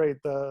once. It was great.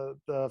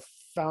 The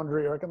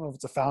foundry, or I don't know if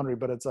it's a foundry,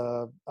 but it's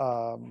a,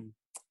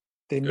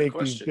 they Good make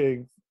question. these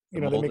big, you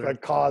know, they make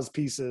like cause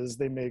pieces.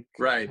 They make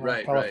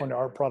California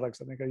art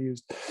products. I think I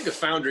used. I think a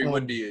foundry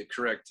would be a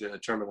correct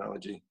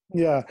terminology.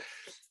 Yeah.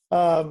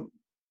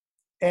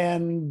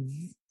 And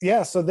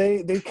yeah, so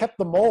they kept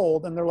the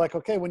mold, and they're like,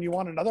 okay, when you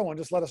want another one,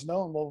 just let us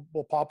know and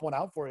we'll pop one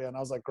out for you. And I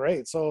was like,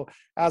 great. So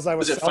as I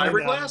was it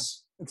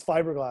fiberglass? It's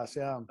fiberglass.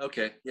 Yeah.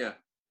 Okay. Yeah.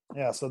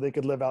 Yeah. So they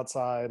could live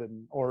outside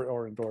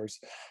or indoors.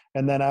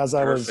 And then as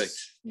I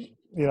was, you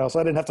know,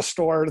 so I didn't have to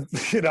store,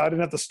 you know, I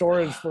didn't have the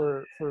storage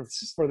for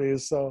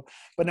these. So,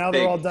 but now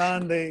they're all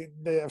done. They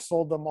have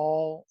sold them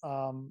all.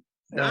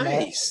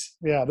 Nice.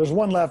 Yeah. There's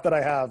one left that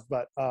I have,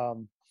 but,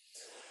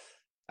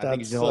 I think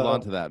you should hold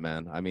on to that,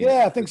 man. I mean,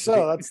 yeah, I think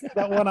so. That's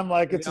that one. I'm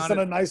like, it's just in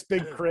a nice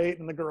big crate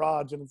in the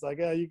garage, and it's like,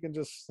 yeah, you can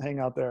just hang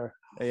out there.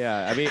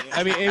 Yeah, I mean,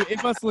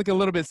 it must look a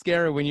little bit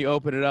scary when you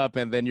open it up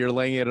and then you're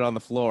laying it on the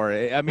floor.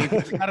 I mean,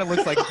 it kind of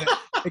looks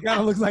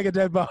like a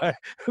dead body.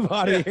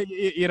 Yeah.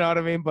 You know what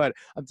I mean? But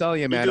I'm telling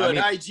you, man. You do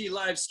an IG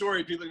live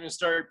story, people are gonna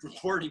start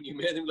reporting you,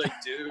 man. They're like,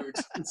 dude,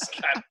 it's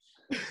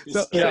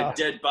got a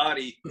dead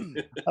body.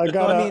 I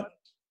got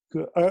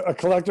a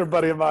collector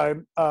buddy of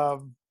mine.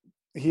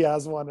 He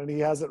has one, and he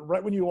has it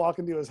right when you walk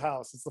into his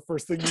house. It's the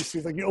first thing you see.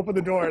 It's like you open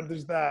the door and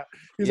there's that.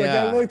 He's like,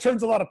 that really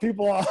turns a lot of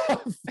people off.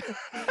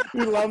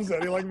 He loves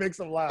it. He like makes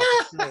them laugh.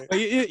 But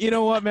you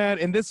know what, man?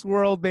 In this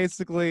world,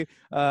 basically,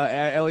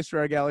 at LA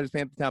Street Art Gallery's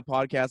Panther Town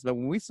podcast, but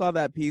when we saw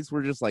that piece,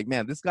 we're just like,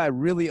 man, this guy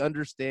really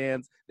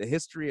understands the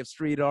history of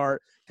street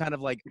art, kind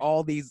of like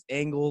all these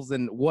angles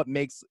and what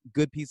makes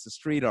good piece of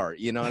street art.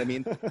 You know what I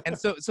mean? And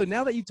so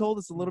now that you told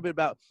us a little bit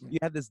about, you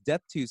had this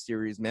Death 2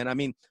 series, man. I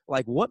mean,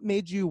 like, what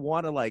made you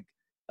want to like,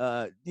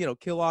 you know,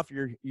 kill off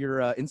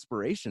your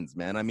inspirations,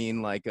 man? I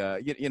mean, like,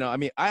 you know, I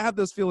mean, I have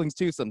those feelings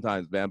too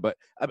sometimes, man, but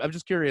I'm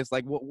just curious,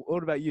 like,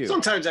 what about you?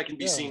 Sometimes that can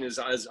be seen as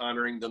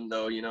honoring them,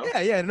 though, you know?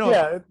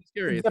 I'm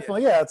curious.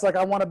 Definitely, yeah. It's like,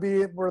 I want to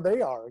be where they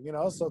are, you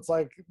know? So it's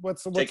like,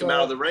 take them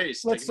out of the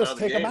race. Let's just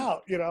take them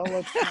out, you know?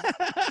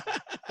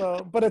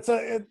 But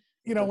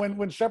you know,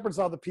 when Shepherd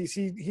saw the piece,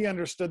 he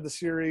understood the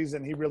series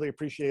and he really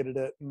appreciated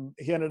it. And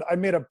I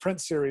made a print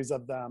series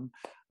of them,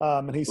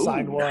 and he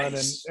signed one.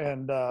 Nice.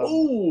 And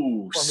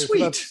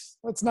sweet. So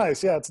that's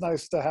nice. Yeah, it's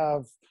nice to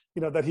have,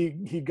 you know, that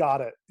he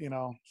got it, you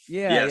know.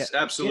 Yes,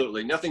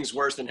 absolutely. Nothing's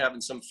worse than having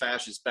some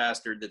fascist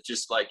bastard that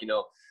just like, you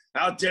know,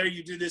 how dare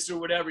you do this or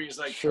whatever. He's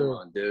like, come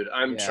on, dude,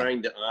 I'm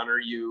trying to honor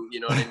you.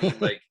 You know what I mean?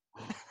 Like,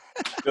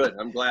 good.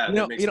 I'm glad.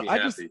 That makes me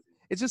happy.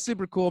 It's just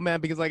super cool, man,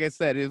 because like I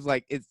said, it was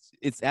like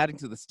it's adding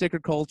to the sticker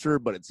culture,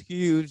 but it's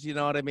huge, you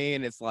know what I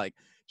mean? It's like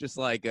just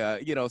like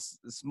you know,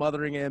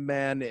 smothering him,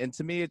 man. And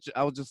to me,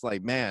 I was just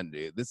like, man,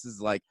 dude, this is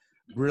like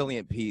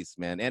brilliant piece,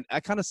 man. And I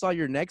kind of saw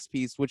your next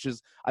piece, which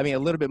is, I mean, a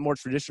little bit more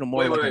traditional.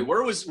 More Wait.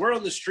 Where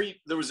on the street?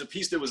 There was a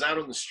piece that was out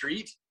on the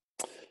street.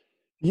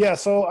 Yeah,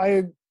 so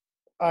I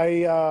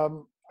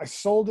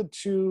sold it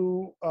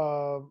to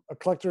a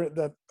collector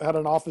that had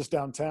an office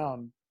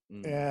downtown,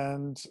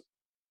 and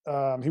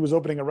he was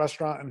opening a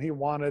restaurant and he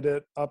wanted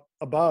it up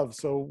above,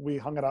 so we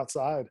hung it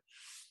outside.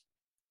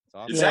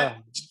 Is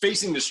that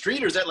facing the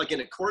street, or is that like in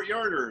a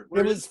courtyard, or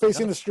it was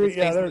facing the street?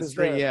 Yeah, there it is.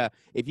 Yeah,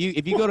 if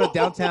you go to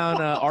downtown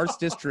Arts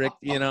District,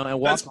 and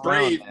walk that's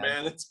brave, around,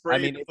 man. That's brave.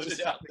 I mean, to put it's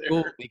it out there.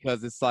 cool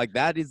because it's like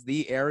that is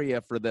the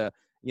area for the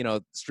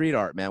street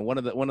art, man. One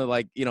of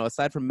like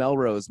aside from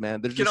Melrose,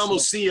 man, there's you can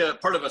almost see a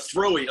part of a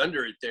throwy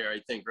under it there.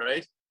 I think,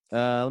 right?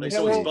 Let me like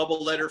someone's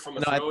bubble letter from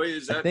a throwy.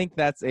 Is that? I think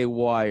that's a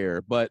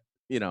wire, but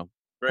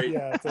right.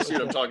 Yeah, See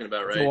what I'm talking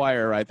about, right? It's a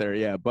wire right there.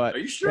 Yeah, but are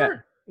you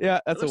sure? Yeah,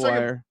 that's a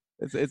wire.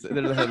 It's there's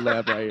a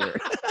headlamp right here.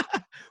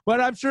 But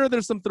I'm sure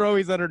there's some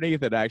throwies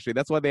underneath it. Actually,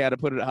 that's why they had to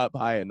put it up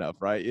high enough,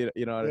 right? You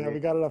know what I mean? We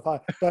got it up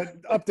high.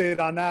 But update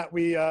on that,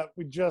 we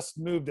just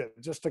moved it,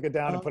 just took it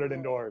down and put it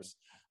indoors.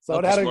 So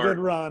it had a good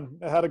run.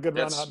 It had a good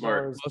run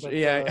outdoors. But,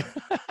 yeah.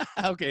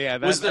 Okay. Yeah.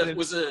 Was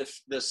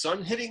the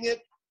sun hitting it,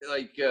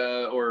 like,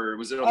 or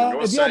was it on the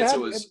north side?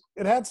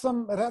 It had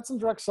some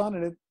direct sun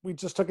in it. We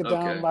just took it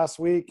down last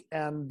week,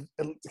 and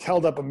it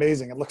held up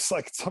amazing. It looks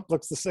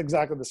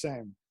exactly the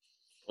same.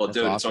 Well,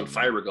 dude, awesome, it's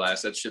on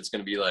fiberglass. That shit's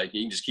gonna be like,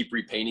 you can just keep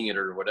repainting it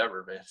or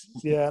whatever, man.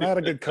 Yeah, and I had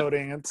a good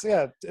coating.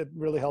 It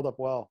really held up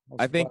well.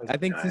 I think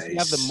since you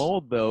have the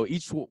mold though,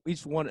 each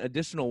one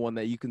additional one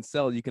that you can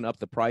sell, you can up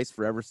the price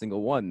for every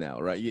single one now,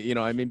 right? You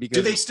know, I mean, because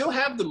do they still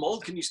have the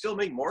mold? Can you still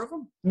make more of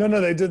them? No,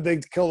 they did. They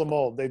kill the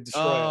mold. They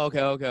destroy it.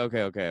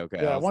 Okay.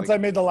 Yeah, I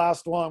made the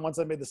last one. Once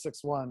I made the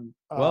sixth one.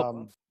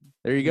 Well,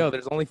 there you go.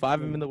 There's only 5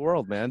 of them in the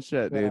world, man.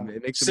 Shit, yeah.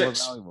 it makes it more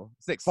valuable.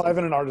 6. 5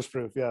 in an artist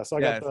proof. Yeah, so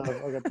I got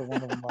the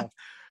one of them left.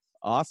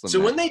 Awesome. So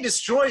when they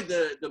destroy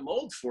the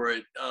mold for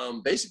it,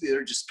 basically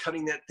they're just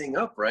cutting that thing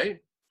up, right?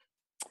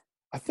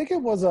 I think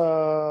it was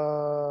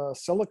a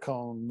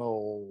silicone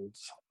mold,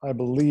 I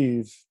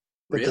believe.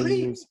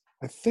 Really?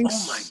 I think.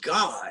 Oh my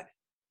God.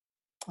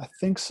 I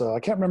think so. I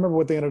can't remember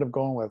what they ended up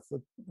going with.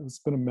 It's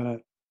been a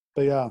minute,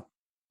 but yeah.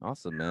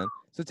 Awesome, man.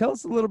 So tell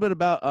us a little bit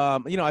about,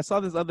 I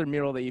saw this other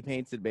mural that you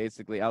painted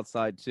basically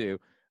outside too.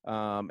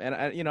 And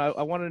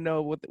I want to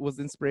know what was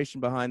the inspiration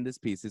behind this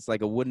piece. It's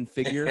like a wooden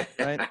figure,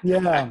 right?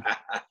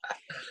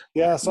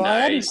 Yeah. So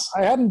nice.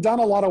 I hadn't done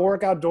a lot of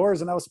work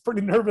outdoors, and I was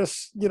pretty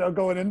nervous,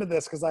 going into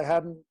this because I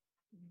hadn't,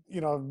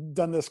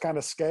 done this kind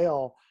of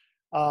scale,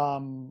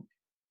 and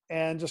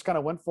just kind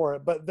of went for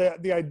it. But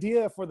the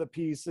idea for the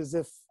piece is,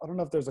 I don't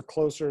know if there's a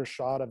closer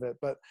shot of it,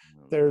 but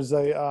there's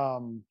like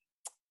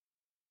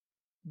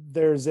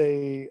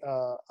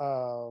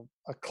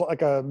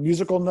a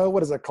musical note.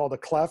 What is that called? A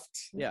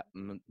cleft? Yeah.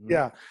 Mm-hmm.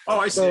 Yeah. Oh,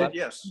 I see it.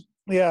 Yes.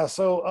 Yeah.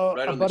 So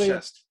right on the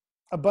chest.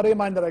 A buddy of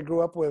mine that I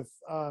grew up with,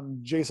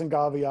 Jason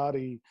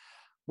Gaviati,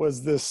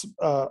 was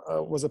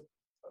a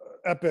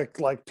epic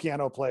like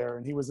piano player,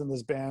 and he was in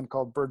this band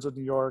called Birds of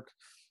New York,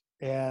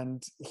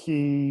 and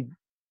he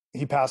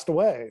passed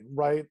away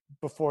right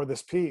before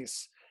this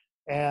piece,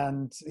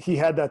 and he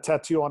had that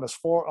tattoo on his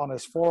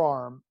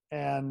forearm,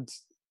 and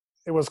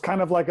it was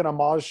kind of like an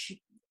homage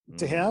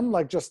to him,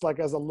 like just like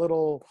as a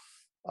little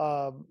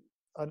a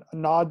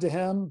nod to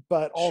him,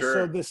 but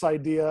also this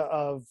idea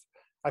of,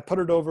 I put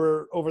it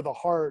over the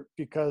heart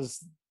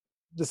because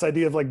this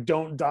idea of like,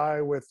 don't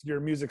die with your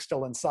music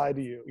still inside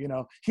of you.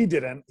 He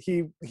didn't.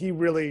 He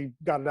really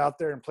got it out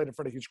there and played in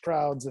front of huge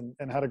crowds and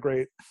had a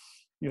great,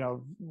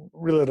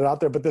 really let it out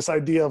there. But this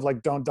idea of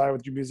like, don't die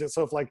with your music.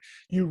 So if like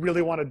you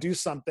really want to do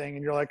something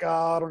and you're like,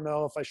 I don't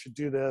know if I should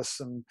do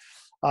this, and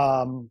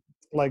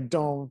like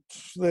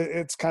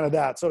it's kind of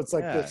that. So it's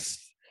like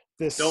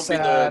this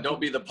don't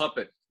be the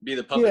puppet. Be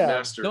the puppet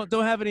master. Don't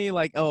have any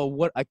like,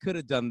 what I could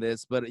have done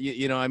this, but I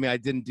mean, I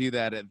didn't do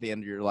that at the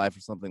end of your life or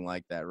something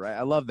like that, right?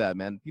 I love that,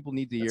 man. People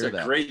need to hear that.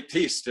 That's a great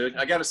piece, dude.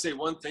 I got to say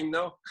one thing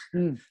though.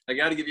 I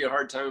got to give you a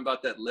hard time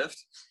about that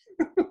lift.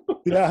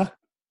 Yeah.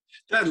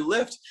 That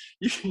lift,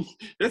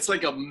 that's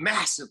like a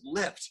massive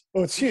lift.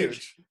 Oh, it's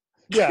huge.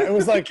 Yeah, it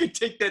was like you could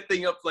take that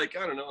thing up like,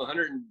 I don't know,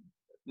 100.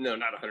 No,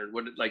 not 100.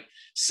 What, like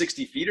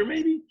 60 feet or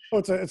maybe? Oh,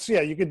 it's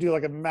you could do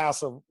like a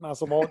massive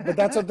mold, but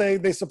that's what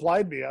they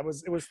supplied me. It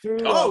was through.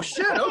 Oh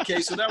shit!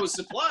 Okay, so that was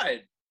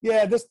supplied.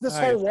 Yeah, this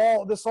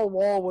whole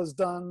wall was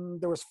done.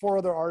 There was 4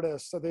 other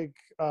artists. I think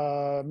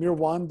Mir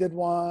One did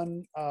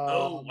one.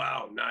 Oh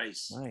wow,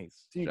 nice. So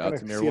shout out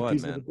to Mir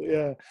One, man.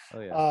 Yeah. Oh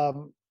yeah.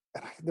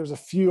 There's a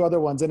few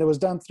other ones, and it was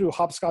done through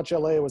Hopscotch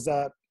LA. It was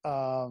that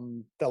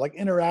like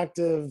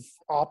interactive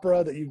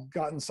opera that you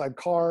got inside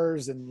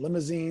cars and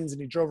limousines and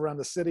you drove around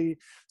the city.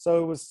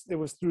 So it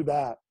was through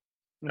that.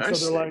 And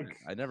so they're like,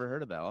 I never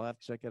heard of that. I'll have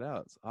to check it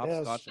out. It's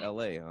Hopscotch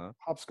LA, huh?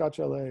 Hopscotch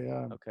LA,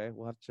 yeah. Okay,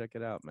 we'll have to check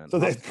it out, man. So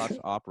Hopscotch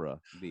Opera,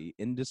 the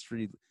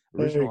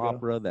original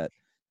opera that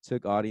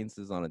took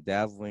audiences on a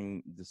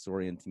dazzling,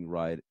 disorienting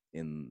ride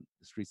in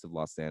the streets of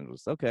Los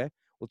Angeles. Okay,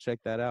 we'll check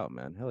that out,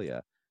 man. Hell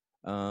yeah.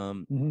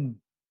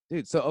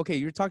 Dude, so okay,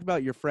 you were talking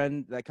about your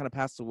friend that kind of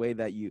passed away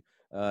that you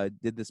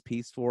did this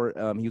piece for.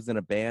 He was in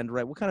a band,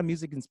 right? What kind of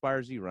music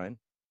inspires you, Ryan?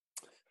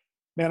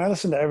 Man, I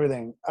listen to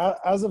everything.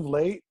 As of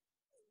late,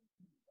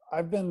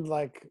 I've been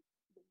like,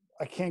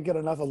 I can't get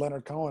enough of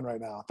Leonard Cohen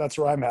right now. That's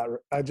where I'm at.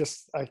 I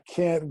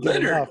can't get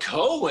Leonard enough.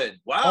 Cohen.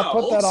 Wow. I'll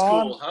put Old that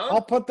school, on. huh?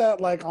 I'll put that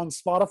like on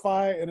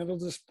Spotify, and it'll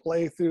just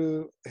play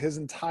through his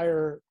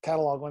entire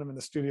catalog when I'm in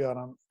the studio,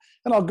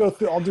 and I'll go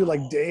through. I'll do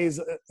like days.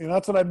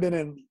 That's what I've been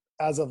in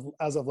as of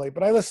late.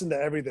 But I listen to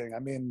everything. I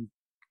mean,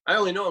 I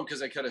only know him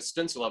because I cut a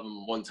stencil of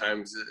him one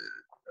time.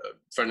 A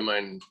friend of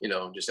mine,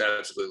 just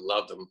absolutely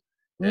loved him.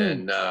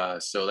 And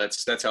so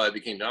that's how I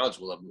became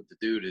knowledgeable of him. The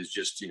dude is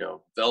just,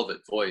 velvet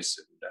voice.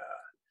 And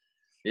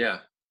yeah.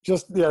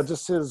 Just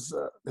his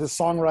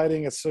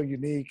songwriting is so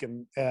unique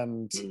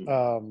and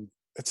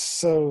it's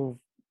so,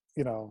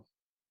 I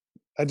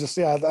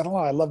don't know.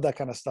 I love that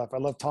kind of stuff. I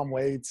love Tom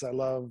Waits. I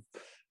love,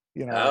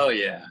 oh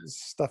yeah,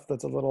 stuff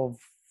that's a little,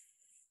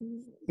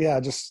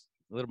 just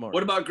a little more.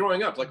 What about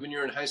growing up? Like when you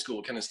were in high school,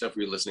 what kind of stuff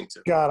were you listening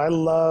to? God, I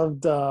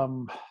loved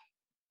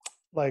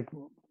like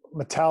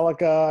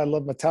Metallica. I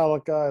love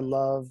Metallica. I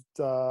loved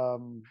a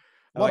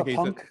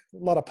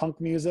lot of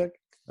punk music.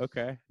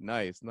 Okay,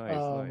 nice.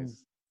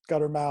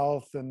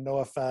 Guttermouth and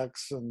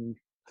NoFX, and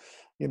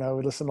we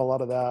listened to a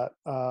lot of that.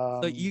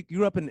 So you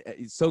grew up in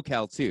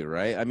SoCal too,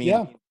 right? I mean,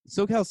 yeah.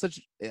 SoCal such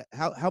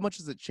how much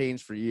has it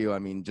changed for you? I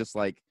mean, just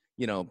like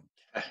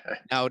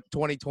now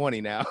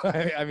 2020 now.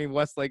 I mean,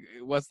 Westlake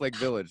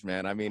Village,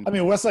 man. I mean,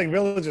 Westlake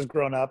Village has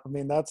grown up. I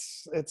mean,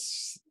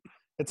 it's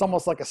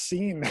almost like a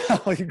scene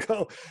now. You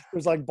go,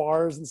 there's like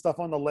bars and stuff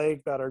on the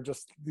lake that are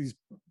just these,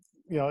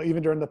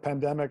 even during the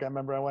pandemic, I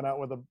remember I went out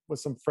with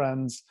some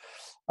friends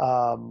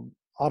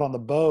out on the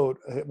boat,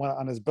 went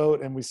on his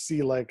boat, and we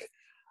see like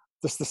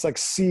just this like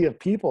sea of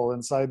people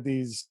inside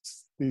these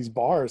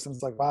bars. And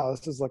it's like, wow,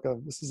 this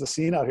is a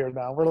scene out here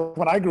now.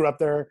 When I grew up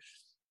there,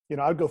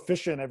 I'd go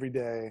fishing every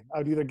day.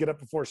 I'd either get up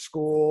before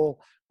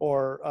school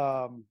or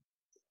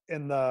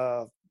when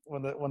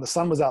the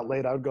sun was out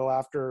late, I would go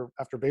after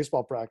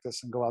baseball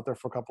practice and go out there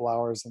for a couple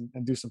hours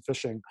and do some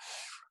fishing.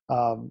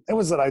 It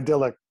was an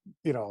idyllic,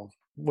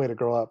 way to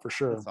grow up for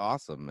sure. That's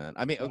awesome, man.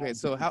 I mean, okay,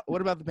 so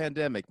what about the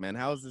pandemic, man?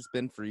 How has this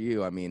been for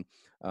you? I mean,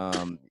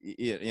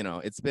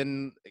 it's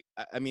been,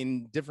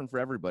 different for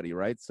everybody,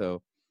 right?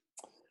 So.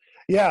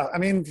 Yeah. I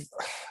mean,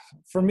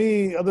 for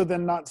me, other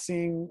than not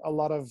seeing a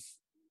lot of,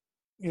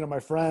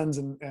 my friends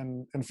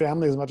and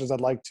family as much as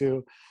I'd like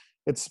to,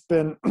 it's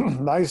been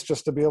nice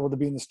just to be able to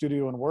be in the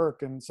studio and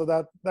work. And so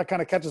that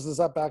kind of catches us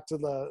up back to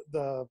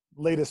the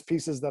latest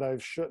pieces that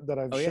I've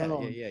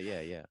shown.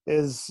 Yeah.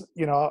 Is,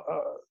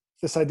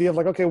 this idea of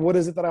like, okay, what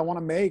is it that I want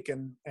to make?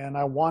 And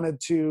I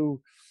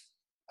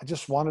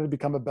just wanted to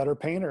become a better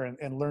painter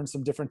and learn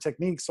some different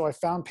techniques. So I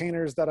found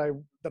painters that I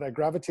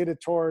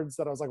gravitated towards,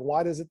 that I was like,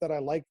 why is it that I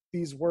like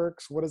these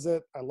works? What is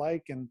it I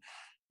like? And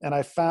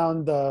I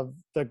found the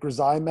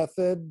grisaille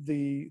method,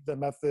 the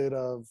method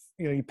of,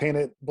 you paint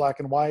it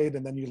black and white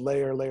and then you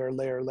layer.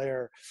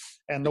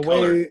 And the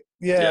way,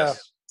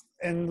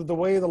 and the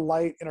way the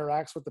light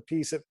interacts with the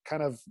piece, it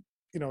kind of,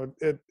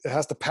 it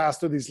has to pass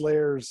through these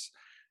layers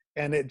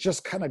and it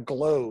just kind of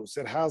glows.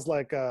 It has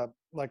like an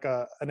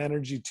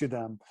energy to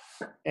them.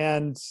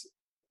 And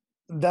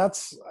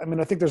that's, I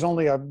think there's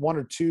only one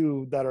or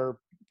two that are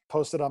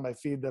posted on my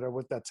feed that are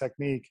with that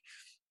technique.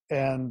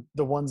 And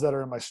the ones that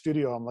are in my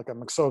studio,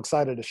 I'm so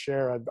excited to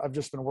share. I've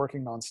just been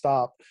working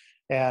nonstop,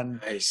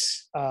 and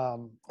nice. I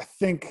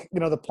think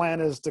the plan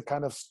is to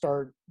kind of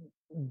start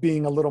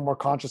being a little more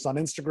conscious on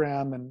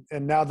Instagram,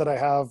 and now that I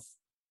have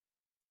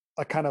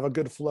a kind of a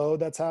good flow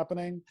that's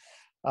happening,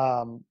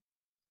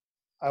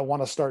 I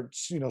want to start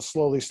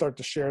slowly start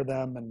to share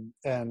them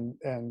and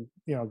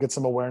get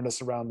some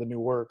awareness around the new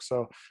work.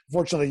 So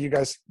fortunately you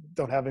guys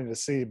don't have any to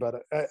see,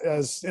 but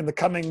as in the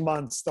coming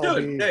months,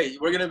 hey,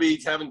 we're going to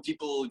be having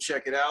people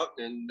check it out,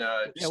 and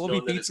just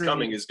knowing that it's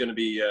coming is going to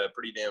be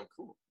pretty damn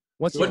cool.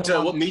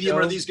 What medium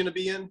are these going to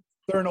be in?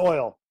 They're in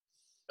oil.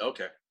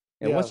 Okay.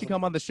 And once you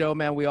come on the show,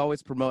 man, we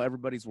always promote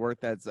everybody's work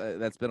that's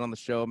been on the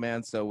show,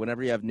 man. So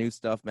whenever you have new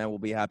stuff, man, we'll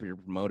be happy to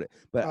promote it.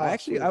 But I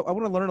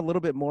want to learn a little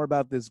bit more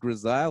about this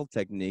grisaille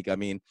technique. I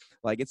mean,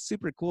 like, it's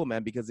super cool,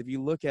 man, because if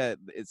you look at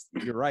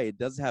you're right, it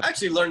does have. I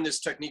actually learned this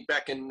technique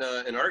back in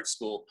art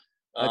school.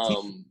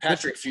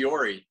 Patrick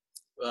Fiore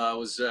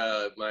was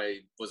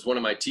one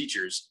of my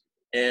teachers,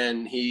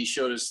 and he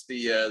showed us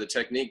the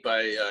technique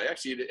by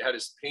actually had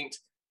us paint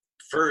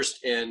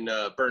first in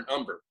burnt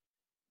umber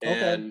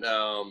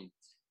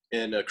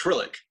and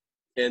acrylic,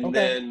 and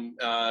then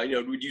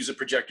we'd use a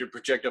projector,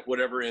 project up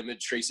whatever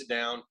image, trace it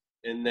down,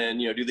 and then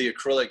do the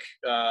acrylic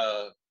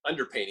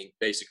underpainting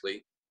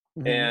basically,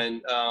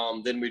 and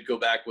then we'd go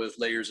back with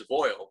layers of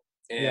oil,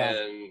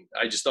 and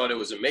I just thought it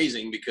was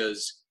amazing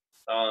because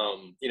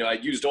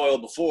I'd used oil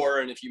before,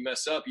 and if you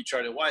mess up, you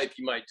try to wipe,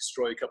 you might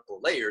destroy a couple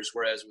of layers,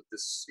 whereas with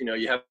this,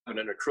 you have an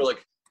acrylic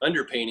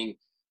underpainting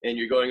and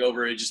you're going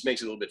over, it just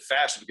makes it a little bit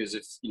faster, because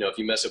if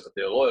you mess up with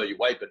the oil, you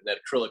wipe it, and that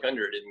acrylic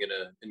under it isn't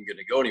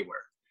gonna go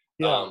anywhere.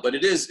 But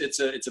it's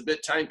a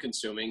bit time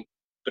consuming,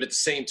 but at the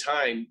same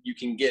time, you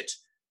can get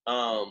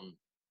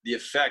the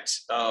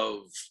effect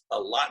of a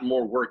lot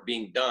more work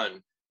being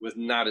done with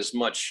not as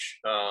much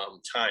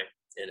time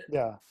in it.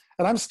 Yeah.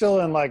 And I'm still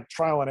in like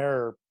trial and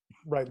error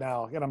right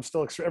now. And I'm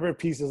still, every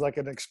piece is like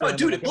an experiment.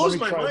 Dude, it Like, blows let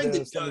me my try mind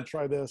this, that, let me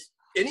try this.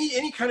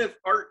 Any kind of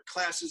art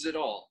classes at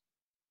all?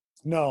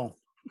 No.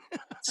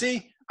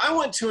 See, I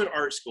went to an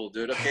art school,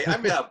 dude. Okay,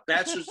 I've got a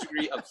bachelor's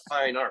degree of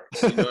fine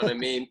arts. You know what I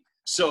mean?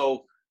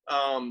 So,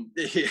 I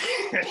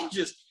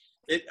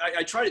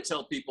try to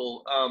tell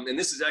people, and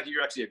this is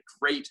you're actually a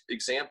great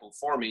example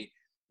for me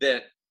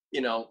that,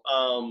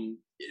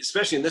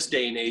 especially in this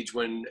day and age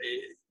when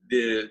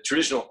the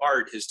traditional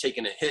art has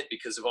taken a hit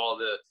because of all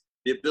the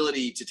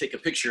ability to take a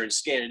picture and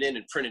scan it in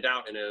and print it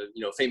out in a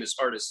famous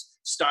artist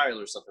style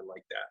or something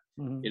like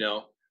that.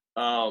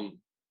 Mm-hmm.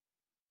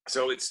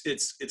 So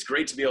it's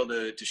great to be able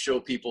to show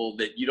people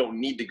that you don't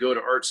need to go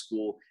to art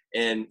school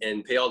and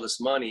pay all this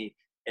money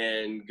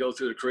and go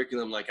through the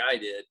curriculum like I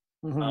did.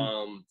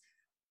 Mm-hmm.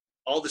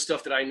 All the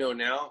stuff that I know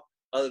now,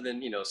 other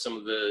than some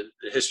of the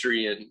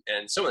history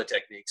and some of the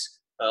techniques,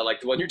 like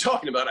the one you're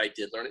talking about, I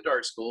did learn at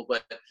art school.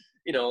 But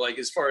like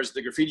as far as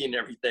the graffiti and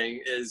everything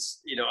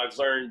is, I've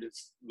learned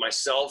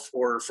myself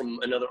or from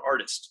another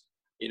artist.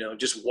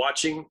 Just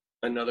watching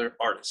another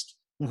artist.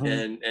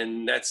 Mm-hmm.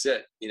 And that's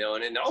it,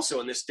 and then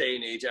also in this day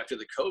and age after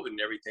the COVID and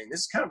everything,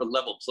 this is kind of a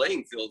level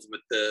playing field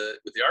with the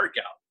art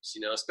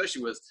galleries,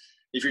 especially with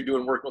if you're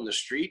doing work on the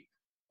street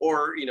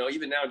or,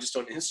 even now just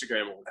on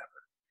Instagram or whatever,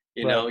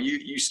 Right.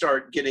 you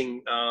start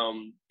getting,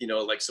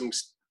 like some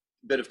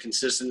bit of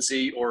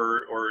consistency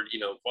or,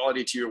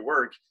 quality to your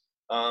work.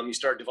 You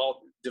start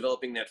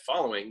developing that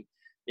following,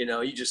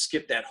 you just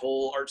skip that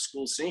whole art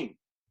school scene.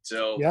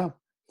 So Yeah.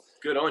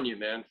 good on you,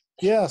 man.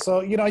 Yeah.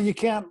 So, you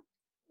can't,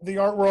 the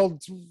art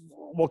world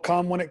will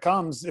come when it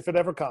comes, if it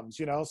ever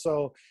comes,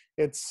 so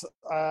it's,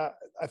 I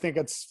think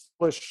it's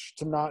foolish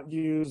to not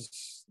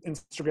use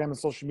Instagram and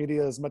social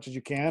media as much as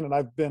you can. And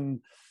I've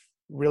been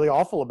really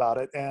awful about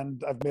it.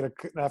 And I've made an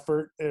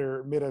effort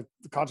or made a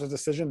conscious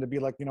decision to be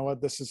like,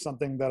 this is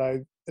something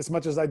that as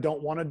much as I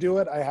don't want to do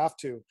it, I have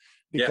to,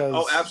 because,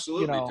 Oh,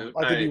 absolutely, dude.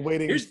 I could be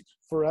waiting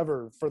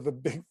forever for the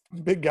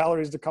big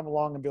galleries to come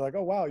along and be like,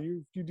 oh, wow,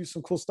 you do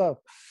some cool stuff.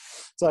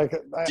 It's like,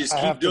 just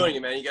keep doing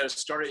it, man. You got to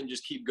start it and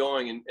just keep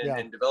going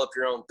and develop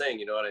your own thing.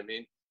 You know what I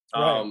mean?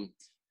 Right.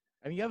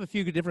 I mean, you have a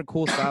few different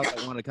cool styles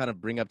I want to kind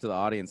of bring up to the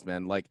audience,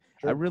 man. Like,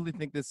 Sure. I really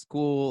think this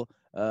cool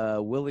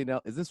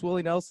is this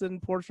Willie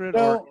Nelson portrait?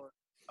 No.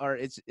 Or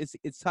it's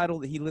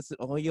titled he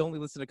only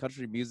listened to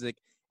country music,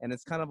 and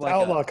it's kind of like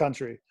outlaw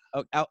country.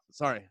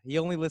 Sorry, he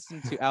only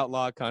listened to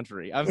outlaw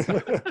country. I'm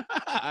sorry.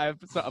 I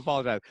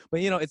apologize,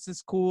 but it's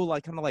this cool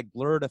like kind of like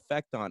blurred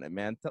effect on it,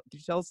 man. Can you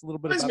tell us a little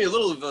bit? Reminds me a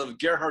little of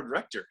Gerhard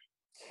Richter.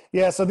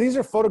 Yeah, so these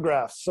are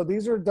photographs. So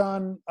these are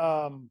done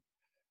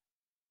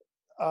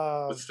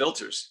with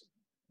filters.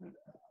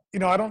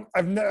 I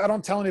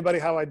don't tell anybody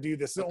how I do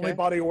this. It's the only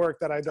body of work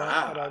that I don't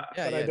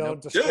I don't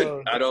disclose.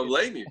 Dude, I don't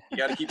blame you. You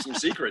got to keep some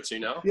secrets,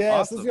 Yeah, awesome,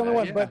 this is the only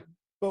one. Yeah.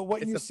 But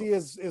what you see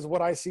is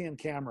what I see in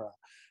camera.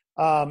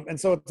 And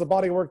so it's a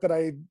body of work that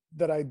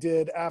I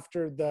did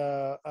after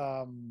the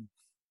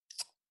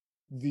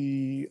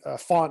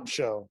font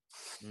show,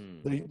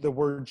 the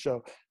word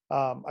show.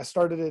 I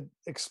started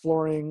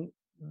exploring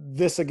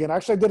this again.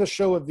 Actually, I did a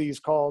show of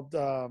these called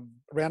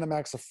Random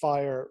Acts of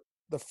Fire,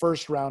 the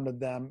first round of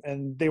them,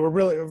 and they were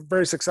really a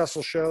very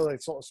successful show. They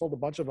sold a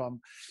bunch of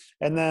them,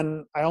 and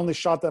then I only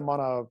shot them on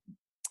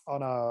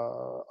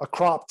a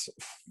cropped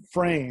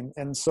frame.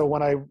 And so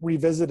when I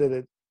revisited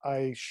it,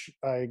 I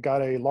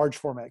got a large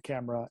format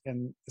camera,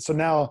 and so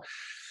now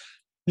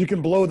you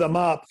can blow them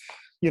up.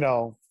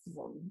 I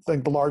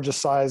think the largest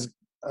size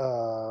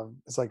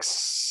is like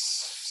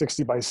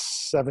 60 by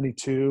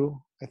 72.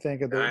 I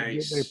think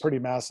Nice. they're pretty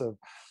massive.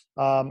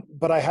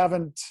 But I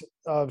haven't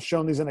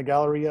shown these in a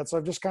gallery yet, so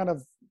I've just kind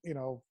of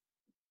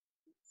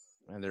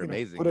and they're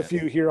amazing. Put a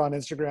few here on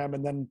Instagram,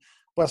 and then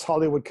West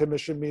Hollywood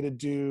commissioned me to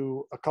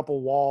do a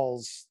couple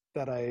walls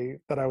that I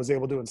was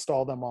able to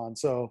install them on.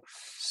 So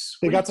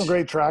they got some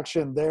great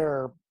traction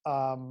there.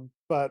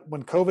 But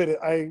when COVID,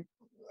 I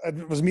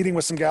was meeting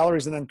with some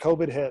galleries, and then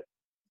COVID hit.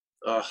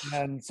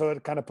 And so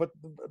it kind of put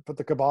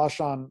the kibosh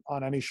on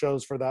any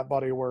shows for that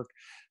body of work.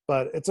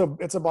 But it's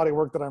a body of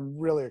work that I'm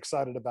really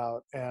excited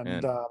about.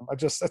 And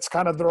it's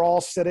kind of, they're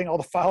all sitting, all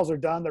the files are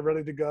done, they're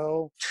ready to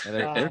go. And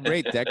they're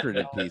great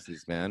decorative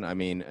pieces, man. I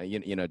mean,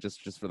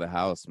 just for the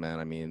house, man.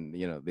 I mean,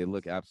 they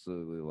look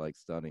absolutely like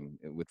stunning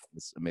with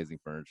this amazing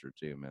furniture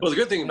too, man. Well, the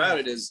good thing about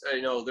it is,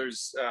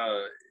 there's,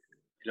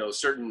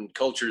 certain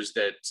cultures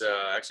that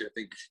actually, I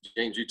think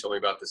James, you told me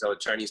about this, how the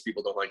Chinese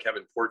people don't like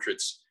having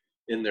portraits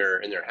in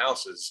their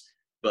houses.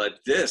 But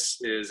this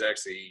is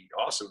actually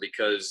awesome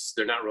because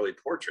they're not really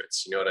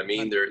portraits. You know what I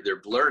mean?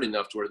 They're blurred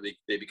enough to where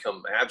they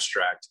become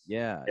abstract.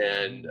 Yeah.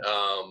 And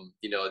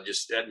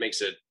just that makes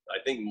it,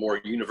 I think,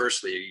 more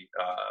universally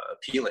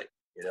appealing.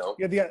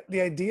 Yeah. The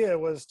idea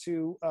was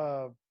to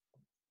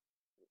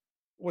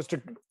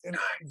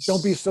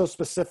don't be so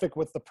specific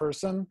with the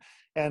person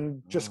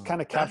and just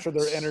kind of capture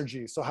their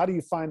energy. So how do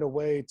you find a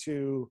way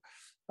to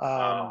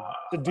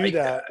to do like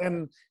that.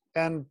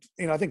 And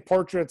you know, I think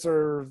portraits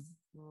are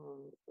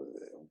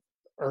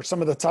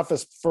some of the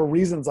toughest for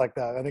reasons like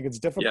that. I think it's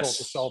difficult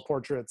to sell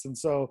portraits, and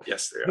so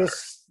yes, they are.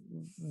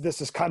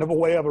 This is kind of a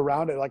way of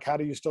around it. Like, how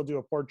do you still do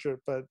a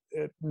portrait but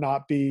it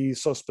not be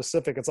so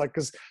specific? It's like,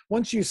 because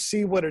once you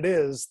see what it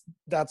is,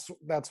 that's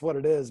what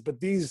it is.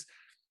 But these,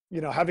 you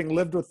know, having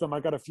lived with them,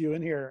 I got a few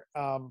in here.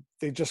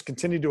 They just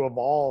continue to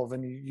evolve,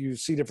 and you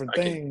see different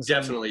things.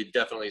 Definitely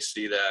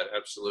see that.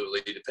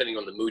 Absolutely, depending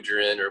on the mood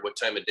you're in or what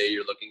time of day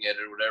you're looking at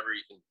it or whatever,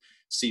 you can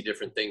see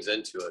different things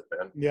into it,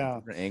 man. Yeah,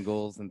 different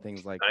angles and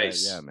things like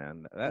Nice. that. Yeah,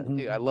 man.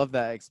 Dude, I love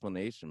that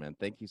explanation, man.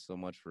 Thank you so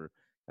much for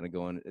kind of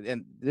going.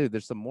 And dude,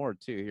 there's some more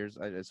too.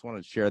 I just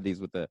want to share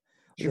these with the.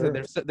 Sure.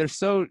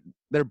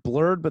 They're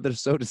blurred, but they're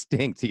so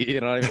distinct. You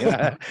know what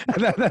I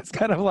mean? That's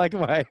kind of like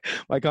my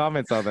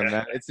comments on them,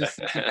 man. It's just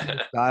such a cool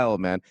style,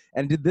 man.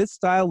 And did this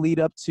style lead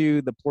up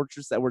to the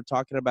portraits that we're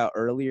talking about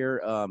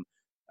earlier?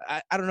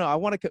 I don't know. I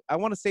want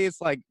to say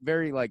it's like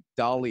very like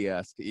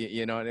Dali-esque.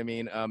 You know what I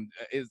mean?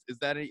 Is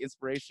that any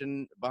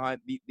inspiration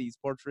behind these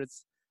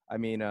portraits? I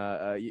mean,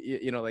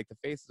 you know, like the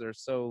faces are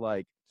so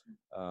like.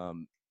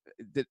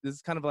 This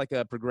is kind of like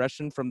a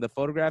progression from the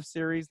photograph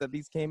series that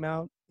these came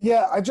out.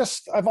 Yeah,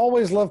 I've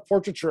always loved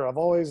portraiture. I've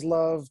always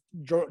loved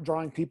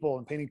drawing people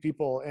and painting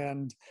people,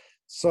 and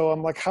so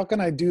I'm like, how can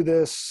I do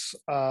this?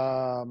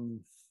 You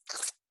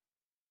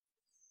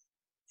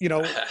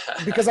know,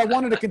 because I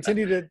wanted to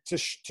continue to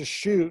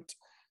shoot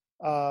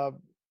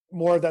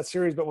more of that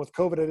series, but with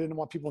COVID, I didn't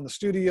want people in the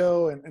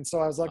studio, and so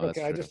I was like,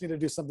 okay, I just need to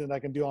do something that I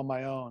can do on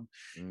my own.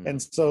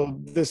 And so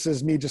this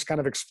is me just kind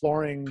of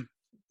exploring,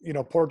 you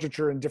know,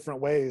 portraiture in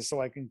different ways, so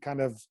I can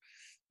kind of,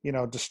 you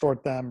know,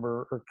 distort them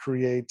or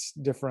create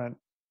different.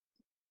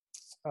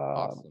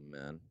 Awesome,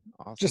 man.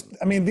 Awesome. Just,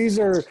 I mean, these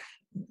are,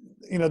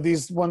 you know,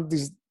 these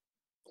ones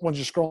you're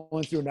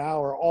scrolling through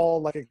now are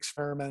all like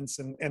experiments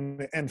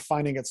and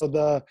finding it. So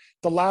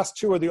the last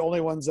two are the only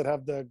ones that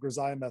have the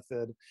grisaille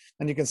method,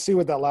 and you can see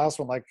with that last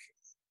one, like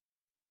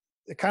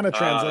it kind of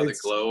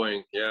translates. The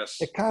glowing, yes.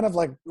 It kind of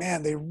like,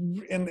 man, they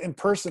in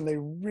person they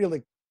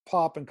really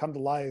pop and come to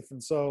life,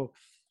 and so.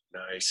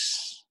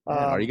 Nice. Man,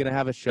 are you gonna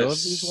have a show of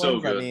these so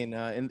ones? good. I mean,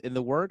 in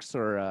the works,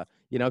 or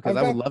you know, because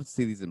I would love to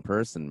see these in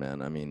person,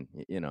 man. I mean,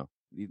 you know.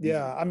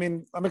 Yeah, I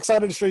mean, I'm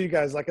excited to show you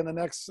guys. Like in the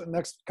next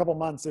couple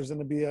months, there's going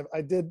to be.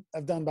 I've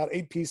done about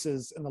 8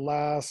 pieces in the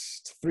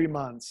last 3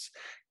 months,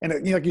 and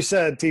you know, like you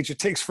said, Teach, it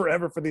takes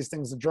forever for these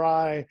things to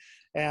dry,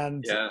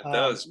 and yeah, it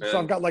does, man. So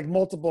I've got like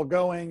multiple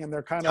going, and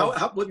they're kind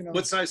of.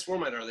 What size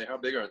format are they? How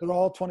big are they? They're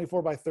all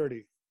 24 by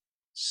 30.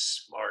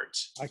 Smart.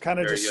 I kind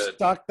of just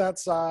stuck that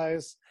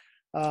size.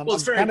 Well,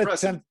 it's very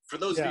impressive. For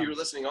those of you who are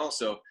listening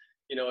also,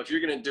 you know, if you're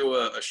going to do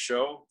a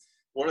show,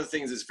 one of the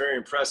things that's very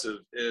impressive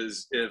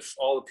is if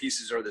all the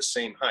pieces are the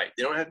same height.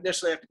 They don't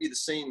necessarily have to be the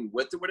same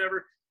width or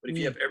whatever, but if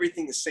you have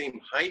everything the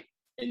same height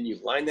and you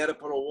line that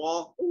up on a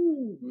wall,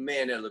 ooh,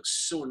 man, that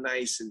looks so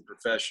nice and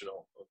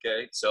professional.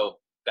 Okay, so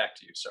back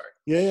to you. Sorry.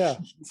 Yeah.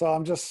 So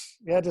I'm just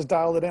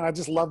dialed it in. I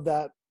just love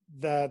that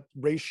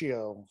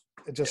ratio.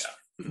 It just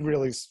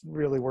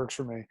really works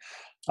for me.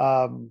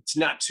 It's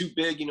not too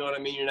big, you know what I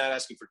mean? You're not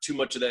asking for too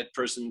much of that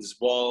person's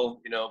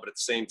wall, you know, but at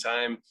the same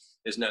time,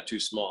 it's not too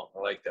small. I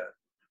like that.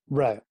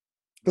 Right.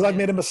 Because I've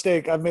made a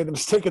mistake. I've made the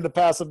mistake in the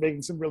past of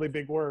making some really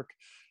big work.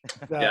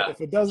 That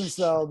if it doesn't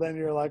sell, then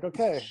you're like,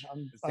 okay,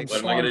 I'm what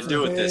am I going to do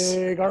with this?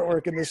 Big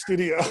artwork in the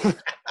studio.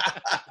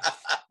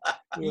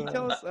 Can you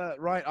tell us,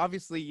 Ryan,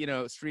 obviously, you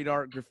know, street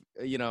art,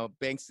 you know,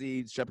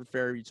 Banksy, Shepard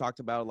Fairey, you talked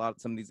about a lot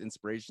of some of these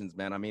inspirations,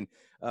 man. I mean,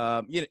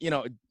 you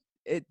know,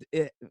 it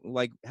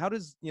like, how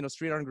does, you know,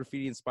 street art and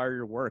graffiti inspire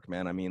your work,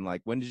 man? I mean,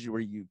 like, when were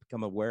you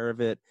become aware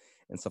of it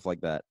and stuff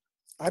like that?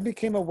 I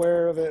became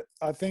aware of it,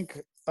 I think,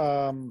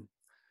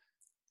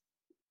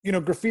 you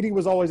know, graffiti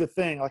was always a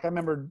thing. Like I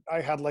remember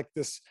I had like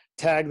this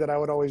tag that I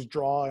would always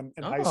draw in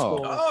high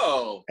school.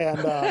 Oh, and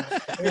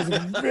it was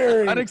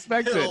very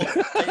unexpected.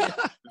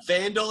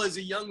 Vandal as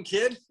a young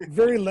kid?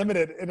 Very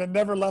limited, and it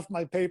never left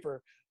my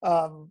paper.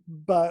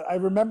 But I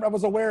remember I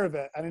was aware of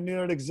it, and I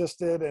knew it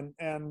existed,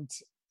 and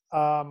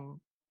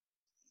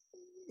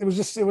it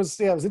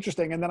was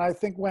interesting. And then I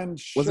think when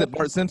was it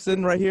Bart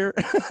Simpson right here?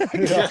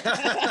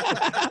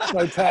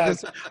 My tag.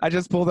 I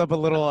just pulled up a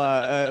little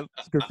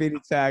graffiti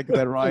tag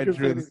that Ryan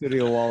drew in the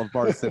studio wall of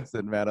Bart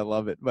Simpson, man. I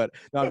love it. But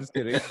no, I'm just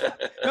kidding.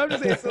 No, I'm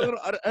just saying it's a little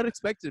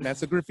unexpected, man.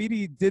 So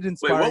graffiti did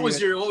inspire. Wait, what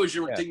was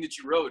your thing that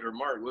you wrote, or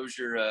Mark? What was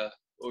your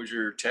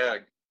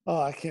tag?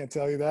 Oh, I can't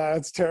tell you that.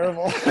 It's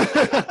terrible. All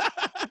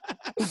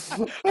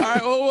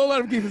right, well, we'll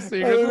let him keep it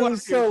secret. It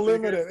was so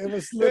limited. It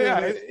was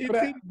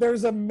literally.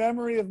 There's a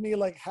memory of me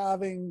like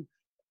having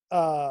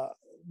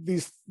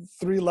these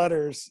 3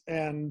 letters,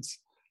 and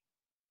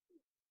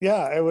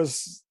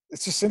it's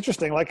just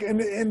interesting. Like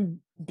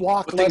in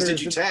block what letters. What things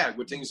did you tag?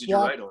 What things did you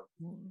write on?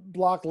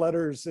 Block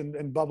letters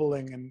and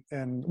bubbling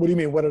and what do you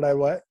mean? What did I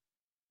what?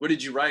 What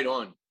did you write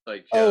on?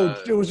 Like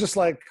it was just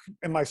like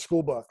in my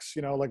school books,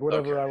 you know, like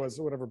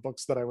whatever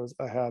books that I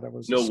had. I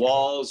was no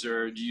walls,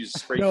 or do you use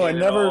spray no,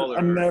 paint?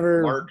 I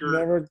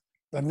never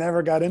I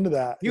never got into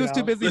that. He was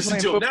too busy Listen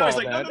playing to him. Now he's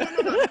football, like, man.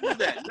 no, none of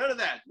that. None of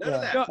that. None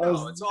of Yeah. that. I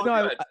was- No, it's all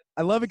No, good.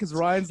 I love it because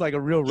Ryan's like a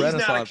real He's not a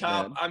Renaissance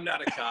cop. man. I'm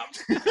not a cop.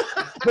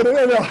 But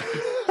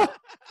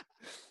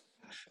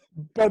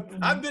but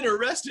I've been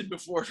arrested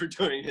before for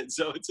doing it,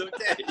 so it's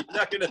okay. You're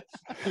not gonna.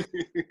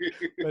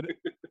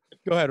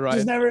 Go ahead,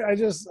 Ryan. I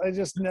just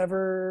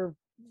never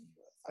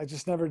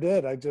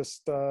did.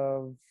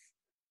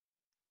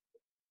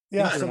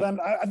 Yeah. So then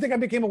I think I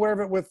became aware of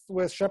it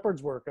with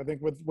Shepard's work. I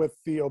think with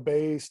the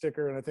Obey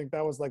sticker, and I think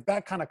that was like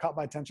that kind of caught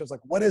my attention. I was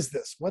like, what is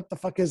this? What the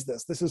fuck is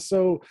this? This is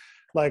so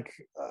like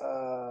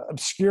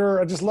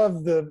obscure. I just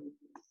love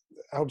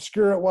how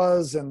obscure it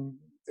was, and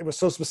it was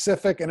so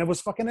specific, and it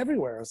was fucking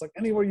everywhere. It was like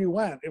anywhere you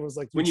went, it was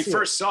like When you see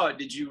first saw it,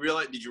 did you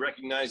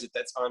recognize that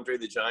that's Andre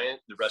the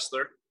Giant, the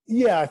wrestler?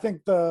 Yeah, I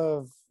think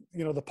the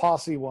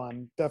posse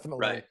one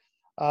definitely. Right.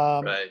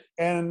 Right.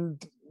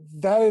 And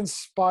that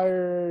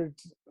inspired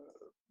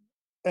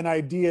an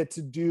idea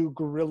to do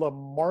guerrilla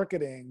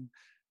marketing.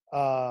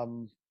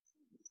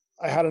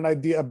 I had an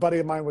idea. A buddy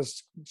of mine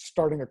was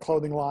starting a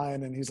clothing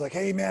line, and he's like,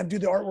 "Hey, man, do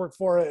the artwork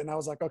for it." And I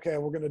was like, "Okay,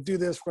 we're gonna do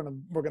this.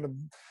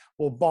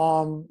 We'll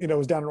bomb." It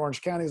was down in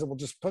Orange County, so we'll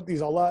just put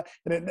these all up.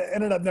 And it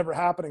ended up never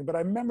happening. But I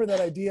remember that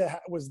idea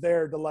was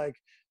there to like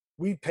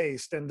wheat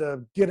paste and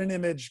to get an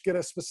image, get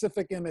a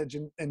specific image,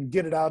 and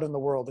get it out in the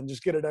world and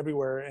just get it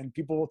everywhere, and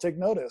people will take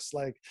notice.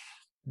 Like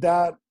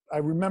that, I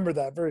remember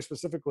that very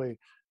specifically.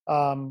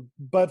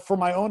 But for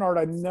my own art,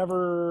 I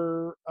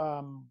never.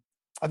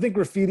 I think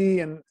graffiti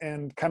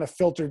and kind of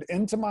filtered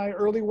into my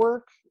early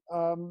work.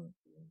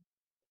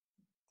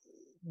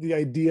 The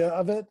idea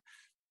of it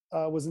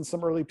was in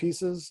some early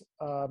pieces,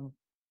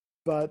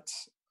 but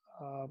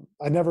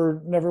I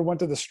never went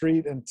to the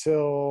street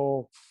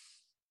until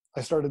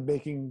I started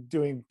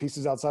doing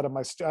pieces outside of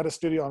I had a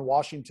studio in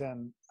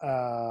Washington,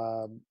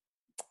 and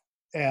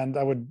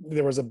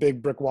there was a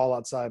big brick wall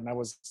outside, and I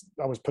was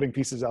putting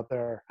pieces out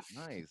there.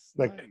 Nice.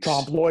 Like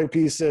trompe l'oeil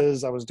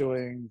pieces. I was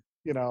doing,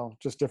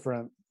 just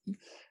different.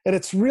 And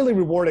it's really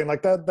rewarding.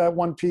 Like that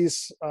one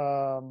piece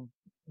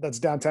that's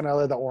downtown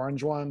LA, the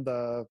orange one,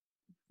 the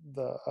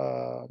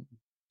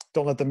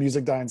Don't Let the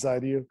Music Die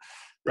Inside You.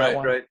 Right,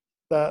 one, right.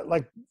 That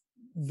like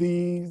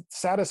the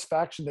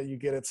satisfaction that you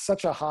get, it's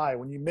such a high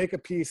when you make a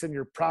piece and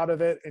you're proud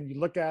of it and you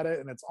look at it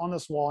and it's on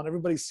this wall and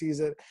everybody sees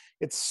it.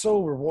 It's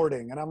so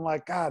rewarding. And I'm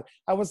like, God,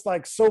 I was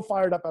like so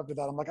fired up after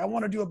that. I'm like, I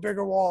want to do a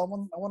bigger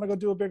wall. I want to go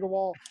do a bigger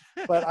wall.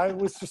 But I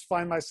was just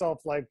find myself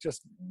like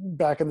just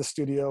back in the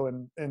studio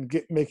and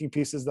making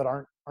pieces that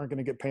aren't going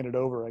to get painted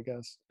over, I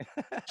guess.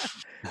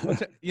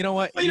 You know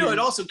what? Well, it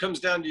also comes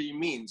down to your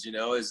means,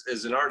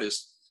 as an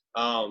artist.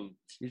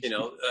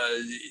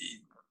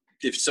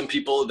 If some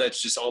people, that's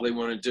just all they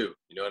want to do,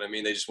 you know what I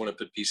mean? They just want to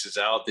put pieces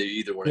out. They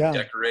either want to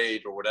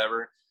decorate or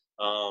whatever.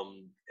 I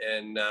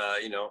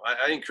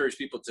encourage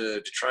people to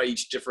try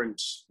each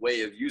different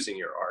way of using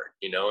your art,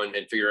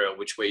 and figure out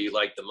which way you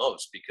like the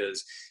most,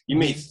 because you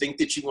may think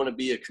that you want to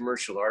be a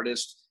commercial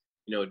artist,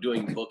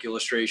 doing book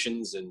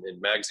illustrations and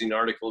magazine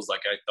articles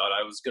like I thought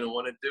I was going to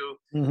want to do.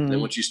 Mm-hmm. And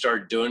then once you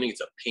start doing it,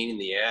 it's a pain in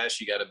the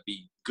ass. You got to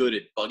be good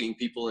at bugging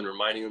people and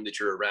reminding them that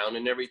you're around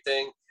and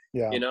everything.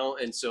 Yeah.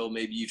 And so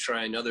maybe you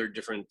try another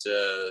different,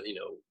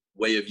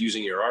 way of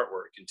using your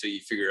artwork until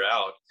you figure it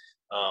out.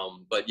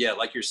 But yeah,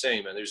 like you're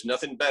saying, man, there's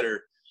nothing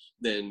better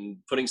than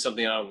putting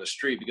something out on the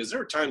street, because there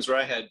were times where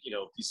I had,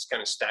 pieces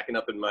kind of stacking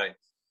up in my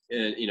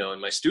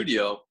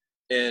studio.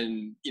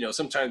 And,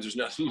 sometimes there's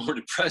nothing more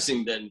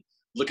depressing than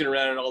looking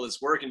around at all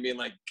this work and being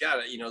like,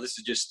 God, this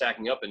is just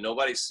stacking up and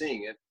nobody's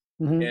seeing it.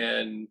 Mm-hmm.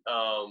 And,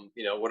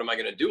 what am I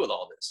going to do with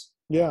all this?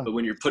 Yeah. But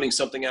when you're putting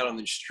something out on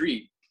the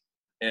street,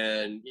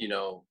 and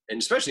and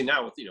especially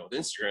now with with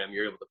Instagram,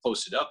 you're able to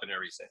post it up and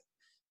everything,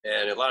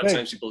 and a lot of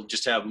times people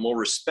just have more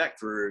respect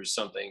for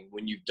something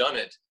when you've done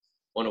it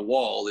on a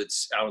wall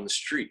that's out on the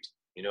street.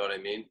 You know what I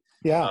mean?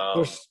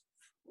 Yeah.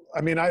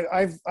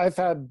 I've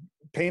had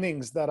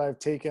paintings that I've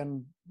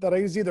taken that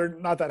I was either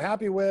not that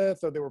happy with,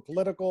 or they were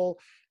political,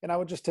 and I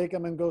would just take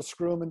them and go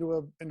screw them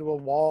into a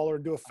wall or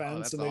do a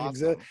fence, and they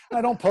exist. And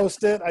I don't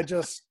post it. I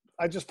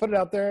just put it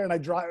out there and I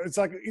drive. It's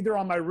like either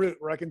on my route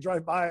where I can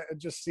drive by and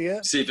just see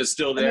it. See if it's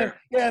still there.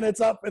 And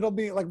it's up. It'll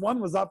be like one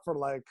was up for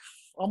like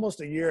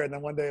almost a year, and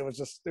then one day it was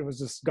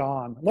just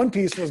gone. One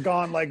piece was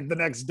gone like the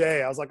next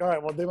day. I was like, all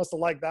right, well they must have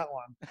liked that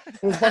one.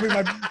 It was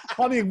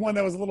probably one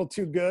that was a little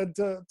too good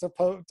to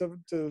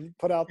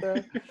put out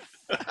there.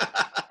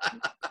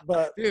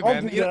 But dude,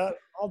 I'll do that.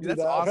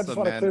 Awesome, I just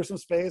want to clear some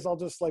space. I'll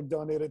just like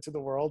donate it to the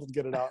world and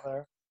get it out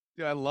there.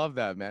 Dude, I love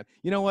that, man.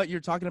 You know what? You're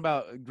talking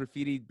about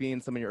graffiti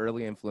being some of your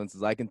early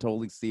influences. I can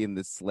totally see in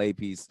this Slay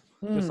piece,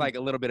 just like a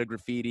little bit of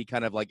graffiti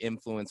kind of like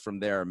influence from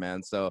there,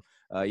 man. So,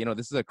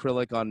 this is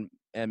acrylic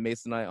and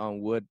masonite on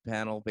wood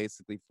panel,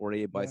 basically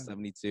 48 by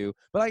 72.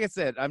 But like I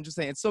said, I'm just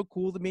saying, it's so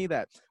cool to me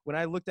that when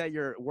I looked at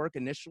your work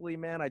initially,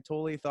 man, I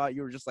totally thought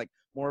you were just like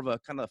more of a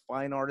kind of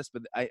fine artist,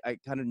 but I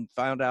kind of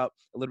found out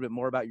a little bit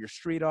more about your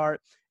street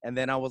art. And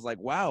then I was like,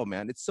 wow,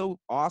 man, it's so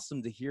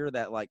awesome to hear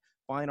that like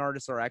fine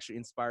artists are actually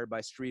inspired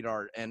by street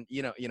art, and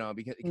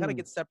because it kind of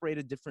gets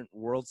separated different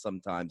worlds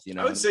sometimes.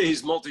 I would say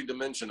he's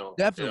multidimensional.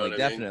 Definitely,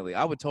 definitely.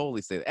 I would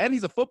totally say that. And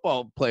he's a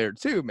football player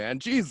too, man.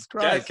 Jesus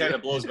Christ. That kind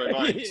of blows my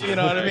mind. You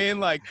know what I mean?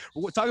 Like,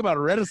 talk about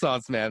a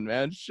Renaissance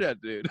man. Shit,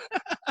 dude.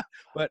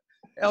 But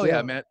hell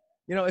yeah, man.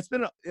 It's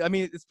been,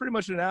 it's pretty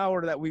much an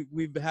hour that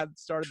we've had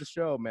started the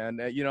show, man.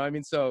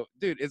 So,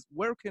 dude,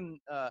 where can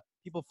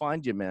people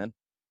find you, man?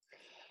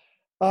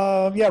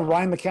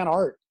 Ryan McCann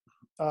Art.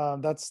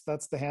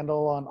 That's the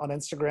handle on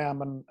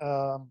Instagram, and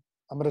I'm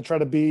going to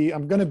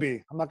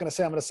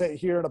say it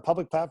here in a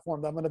public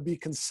platform, that I'm going to be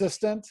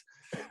consistent.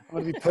 I'm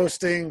going to be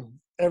posting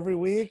every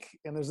week,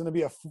 and there's going to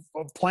be a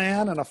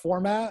plan and a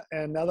format.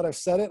 And now that I've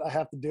said it, I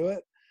have to do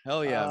it.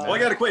 Hell yeah. Well, I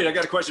got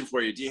a question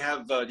for you. Do you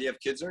have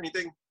kids or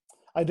anything?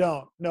 I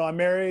don't. No, I'm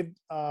married.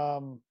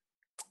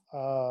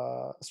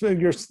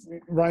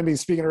 Ryan be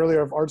speaking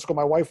earlier of art school.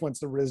 My wife went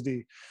to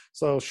RISD,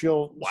 so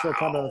she'll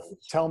kind of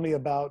tell me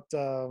about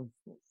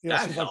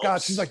she's like,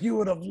 God, she's like, you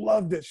would have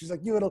loved it. She's like,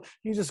 you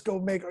just go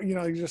make,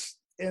 you just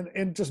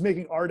and just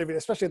making art of it,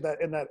 especially at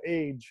that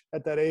age,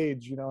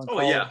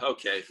 Yeah,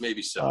 okay,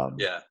 maybe so.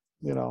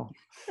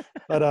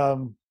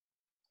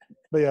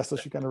 But yeah, so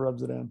she kind of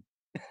rubs it in.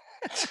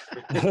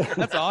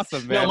 That's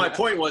awesome, man. No, my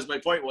point was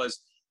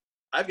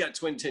I've got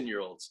twin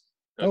 10-year-olds.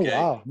 Okay?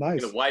 Oh wow,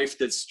 nice. A wife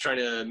that's trying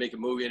to make a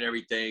movie and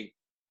everything,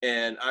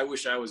 and I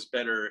wish I was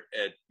better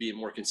at being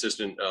more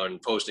consistent on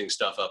posting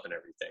stuff up and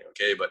everything.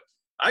 Okay, but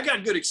I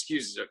got good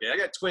excuses. Okay, I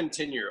got twin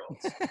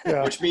 10-year-olds,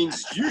 which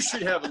means you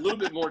should have a little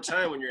bit more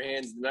time on your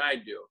hands than I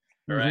do.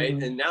 All right,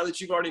 and now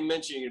that you've already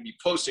mentioned you're gonna be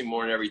posting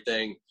more and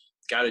everything,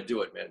 got to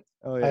do it, man.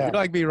 Oh yeah, you're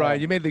like me,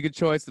 Ryan. You made the good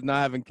choice of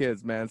not having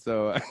kids, man.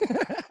 So.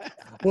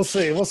 We'll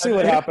see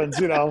what happens.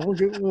 It's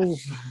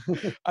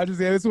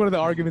one of the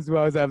arguments we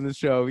always have in the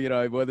show,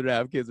 whether to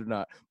have kids or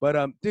not.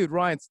 But dude,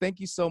 Ryan, thank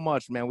you so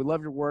much, man. We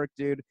love your work,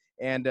 dude.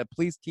 And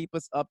please keep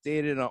us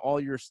updated on all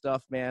your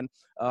stuff, man.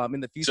 In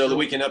the future, so that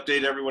we can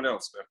update everyone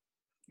else, man.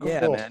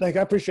 Yeah, cool. Man. Thank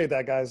you. I appreciate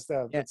that, guys.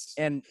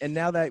 And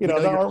now that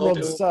the art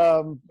world's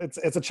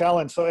it's a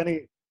challenge. So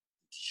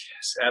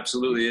yes,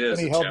 absolutely it is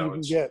any a help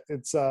challenge. you can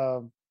get,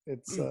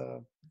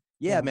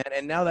 Yeah, man.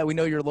 And now that we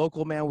know you're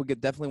local, man, we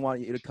could definitely want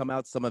you to come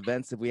out to some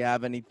events if we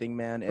have anything,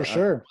 man. For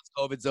sure. Once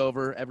COVID's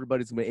over,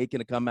 everybody's gonna be aching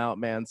to come out,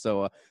 man.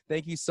 So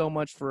thank you so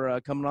much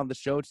for coming on the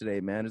show today,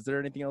 man. Is there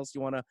anything else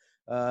you want to,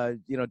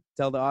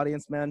 tell the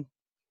audience, man?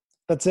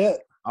 That's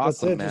it.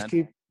 Awesome, That's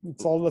it.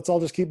 Man. Let's all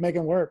just keep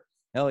making work.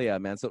 Hell yeah,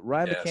 man. So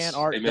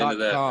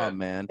RyanMcCannArt.com,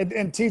 man.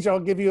 And Teach, I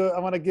want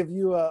to give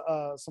you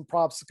some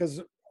props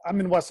because I'm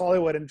in West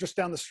Hollywood, and just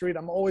down the street,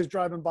 I'm always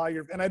driving by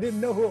and I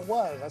didn't know who it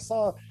was. I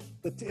saw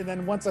and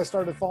then once I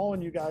started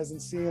following you guys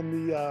and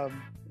seeing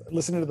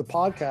listening to the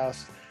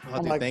podcast,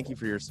 I'm like, thank you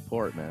for your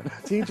support, man.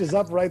 Teach is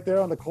up right there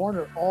on the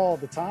corner all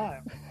the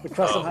time. The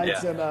Crescent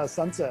Heights and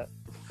Sunset.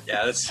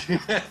 Yeah, that's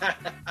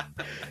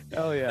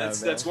hell yeah.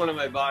 That's one of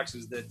my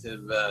boxes that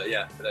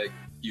I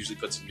usually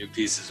put some new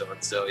pieces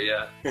on. So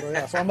yeah.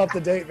 So I'm up to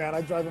date, man.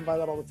 I drive by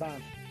that all the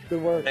time.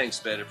 Good work.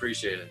 Thanks, man.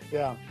 Appreciate it.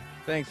 Yeah.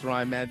 Thanks,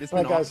 Ryan, man. This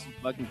has been awesome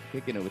fucking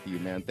kicking it with you,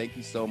 man. Thank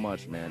you so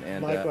much, man.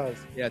 And likewise.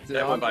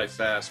 That went by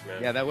fast,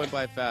 man. Yeah, that went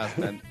by fast,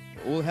 man.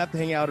 We'll have to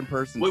hang out in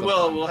person. We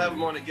will. We'll have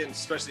them on again,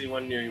 especially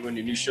when your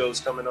new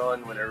show's coming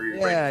on. Whenever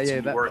you're ready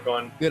to work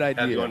on. Good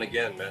idea. Have you on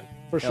again, man.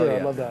 For sure.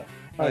 I love that.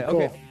 All right,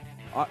 cool. Okay.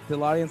 To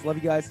the audience, love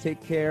you guys.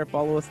 Take care.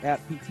 Follow us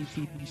at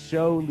PTTP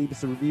Show. Leave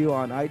us a review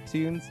on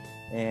iTunes.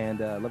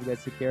 And love you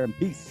guys. Take care and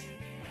peace.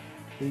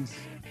 Peace.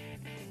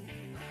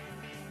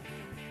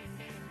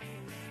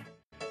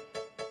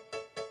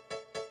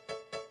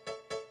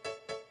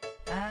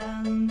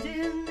 And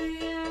in the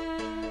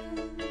end,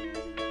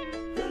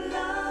 the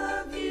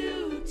love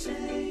you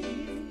take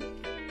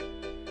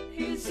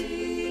is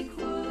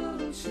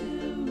equal to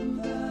the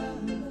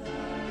love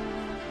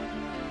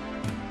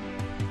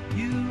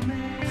you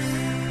make.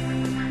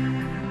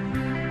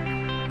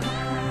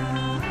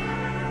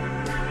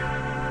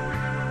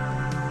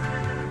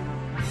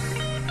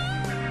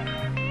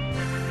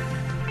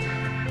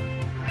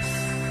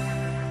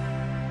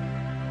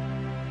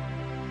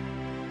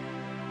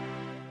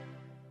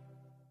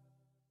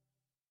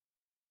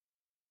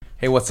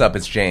 Hey, what's up?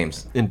 It's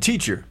James. And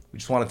Teacher. We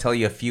just want to tell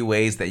you a few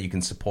ways that you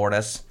can support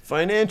us.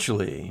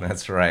 Financially.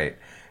 That's right.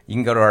 You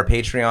can go to our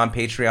Patreon,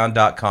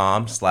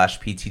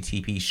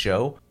 patreon.com/PTTP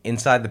show.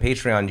 Inside the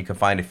Patreon, you can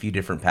find a few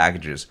different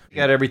packages. You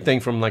got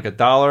everything from like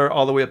 $1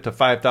 all the way up to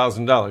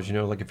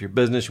 $5,000. Like if your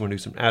business, you want to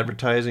do some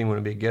advertising, you want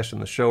to be a guest on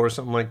the show or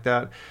something like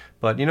that.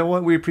 But you know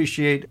what? We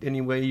appreciate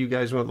any way you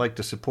guys would like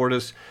to support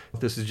us.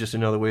 This is just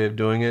another way of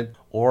doing it.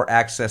 Or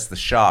access the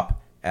shop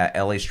at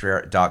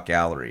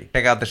lastrayer.gallery.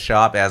 Check out the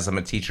shop as some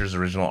of Teacher's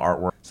original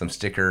artwork, some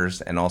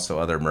stickers, and also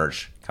other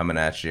merch coming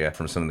at you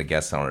from some of the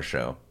guests on our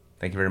show.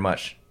 Thank you very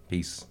much.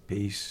 Peace.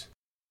 Peace.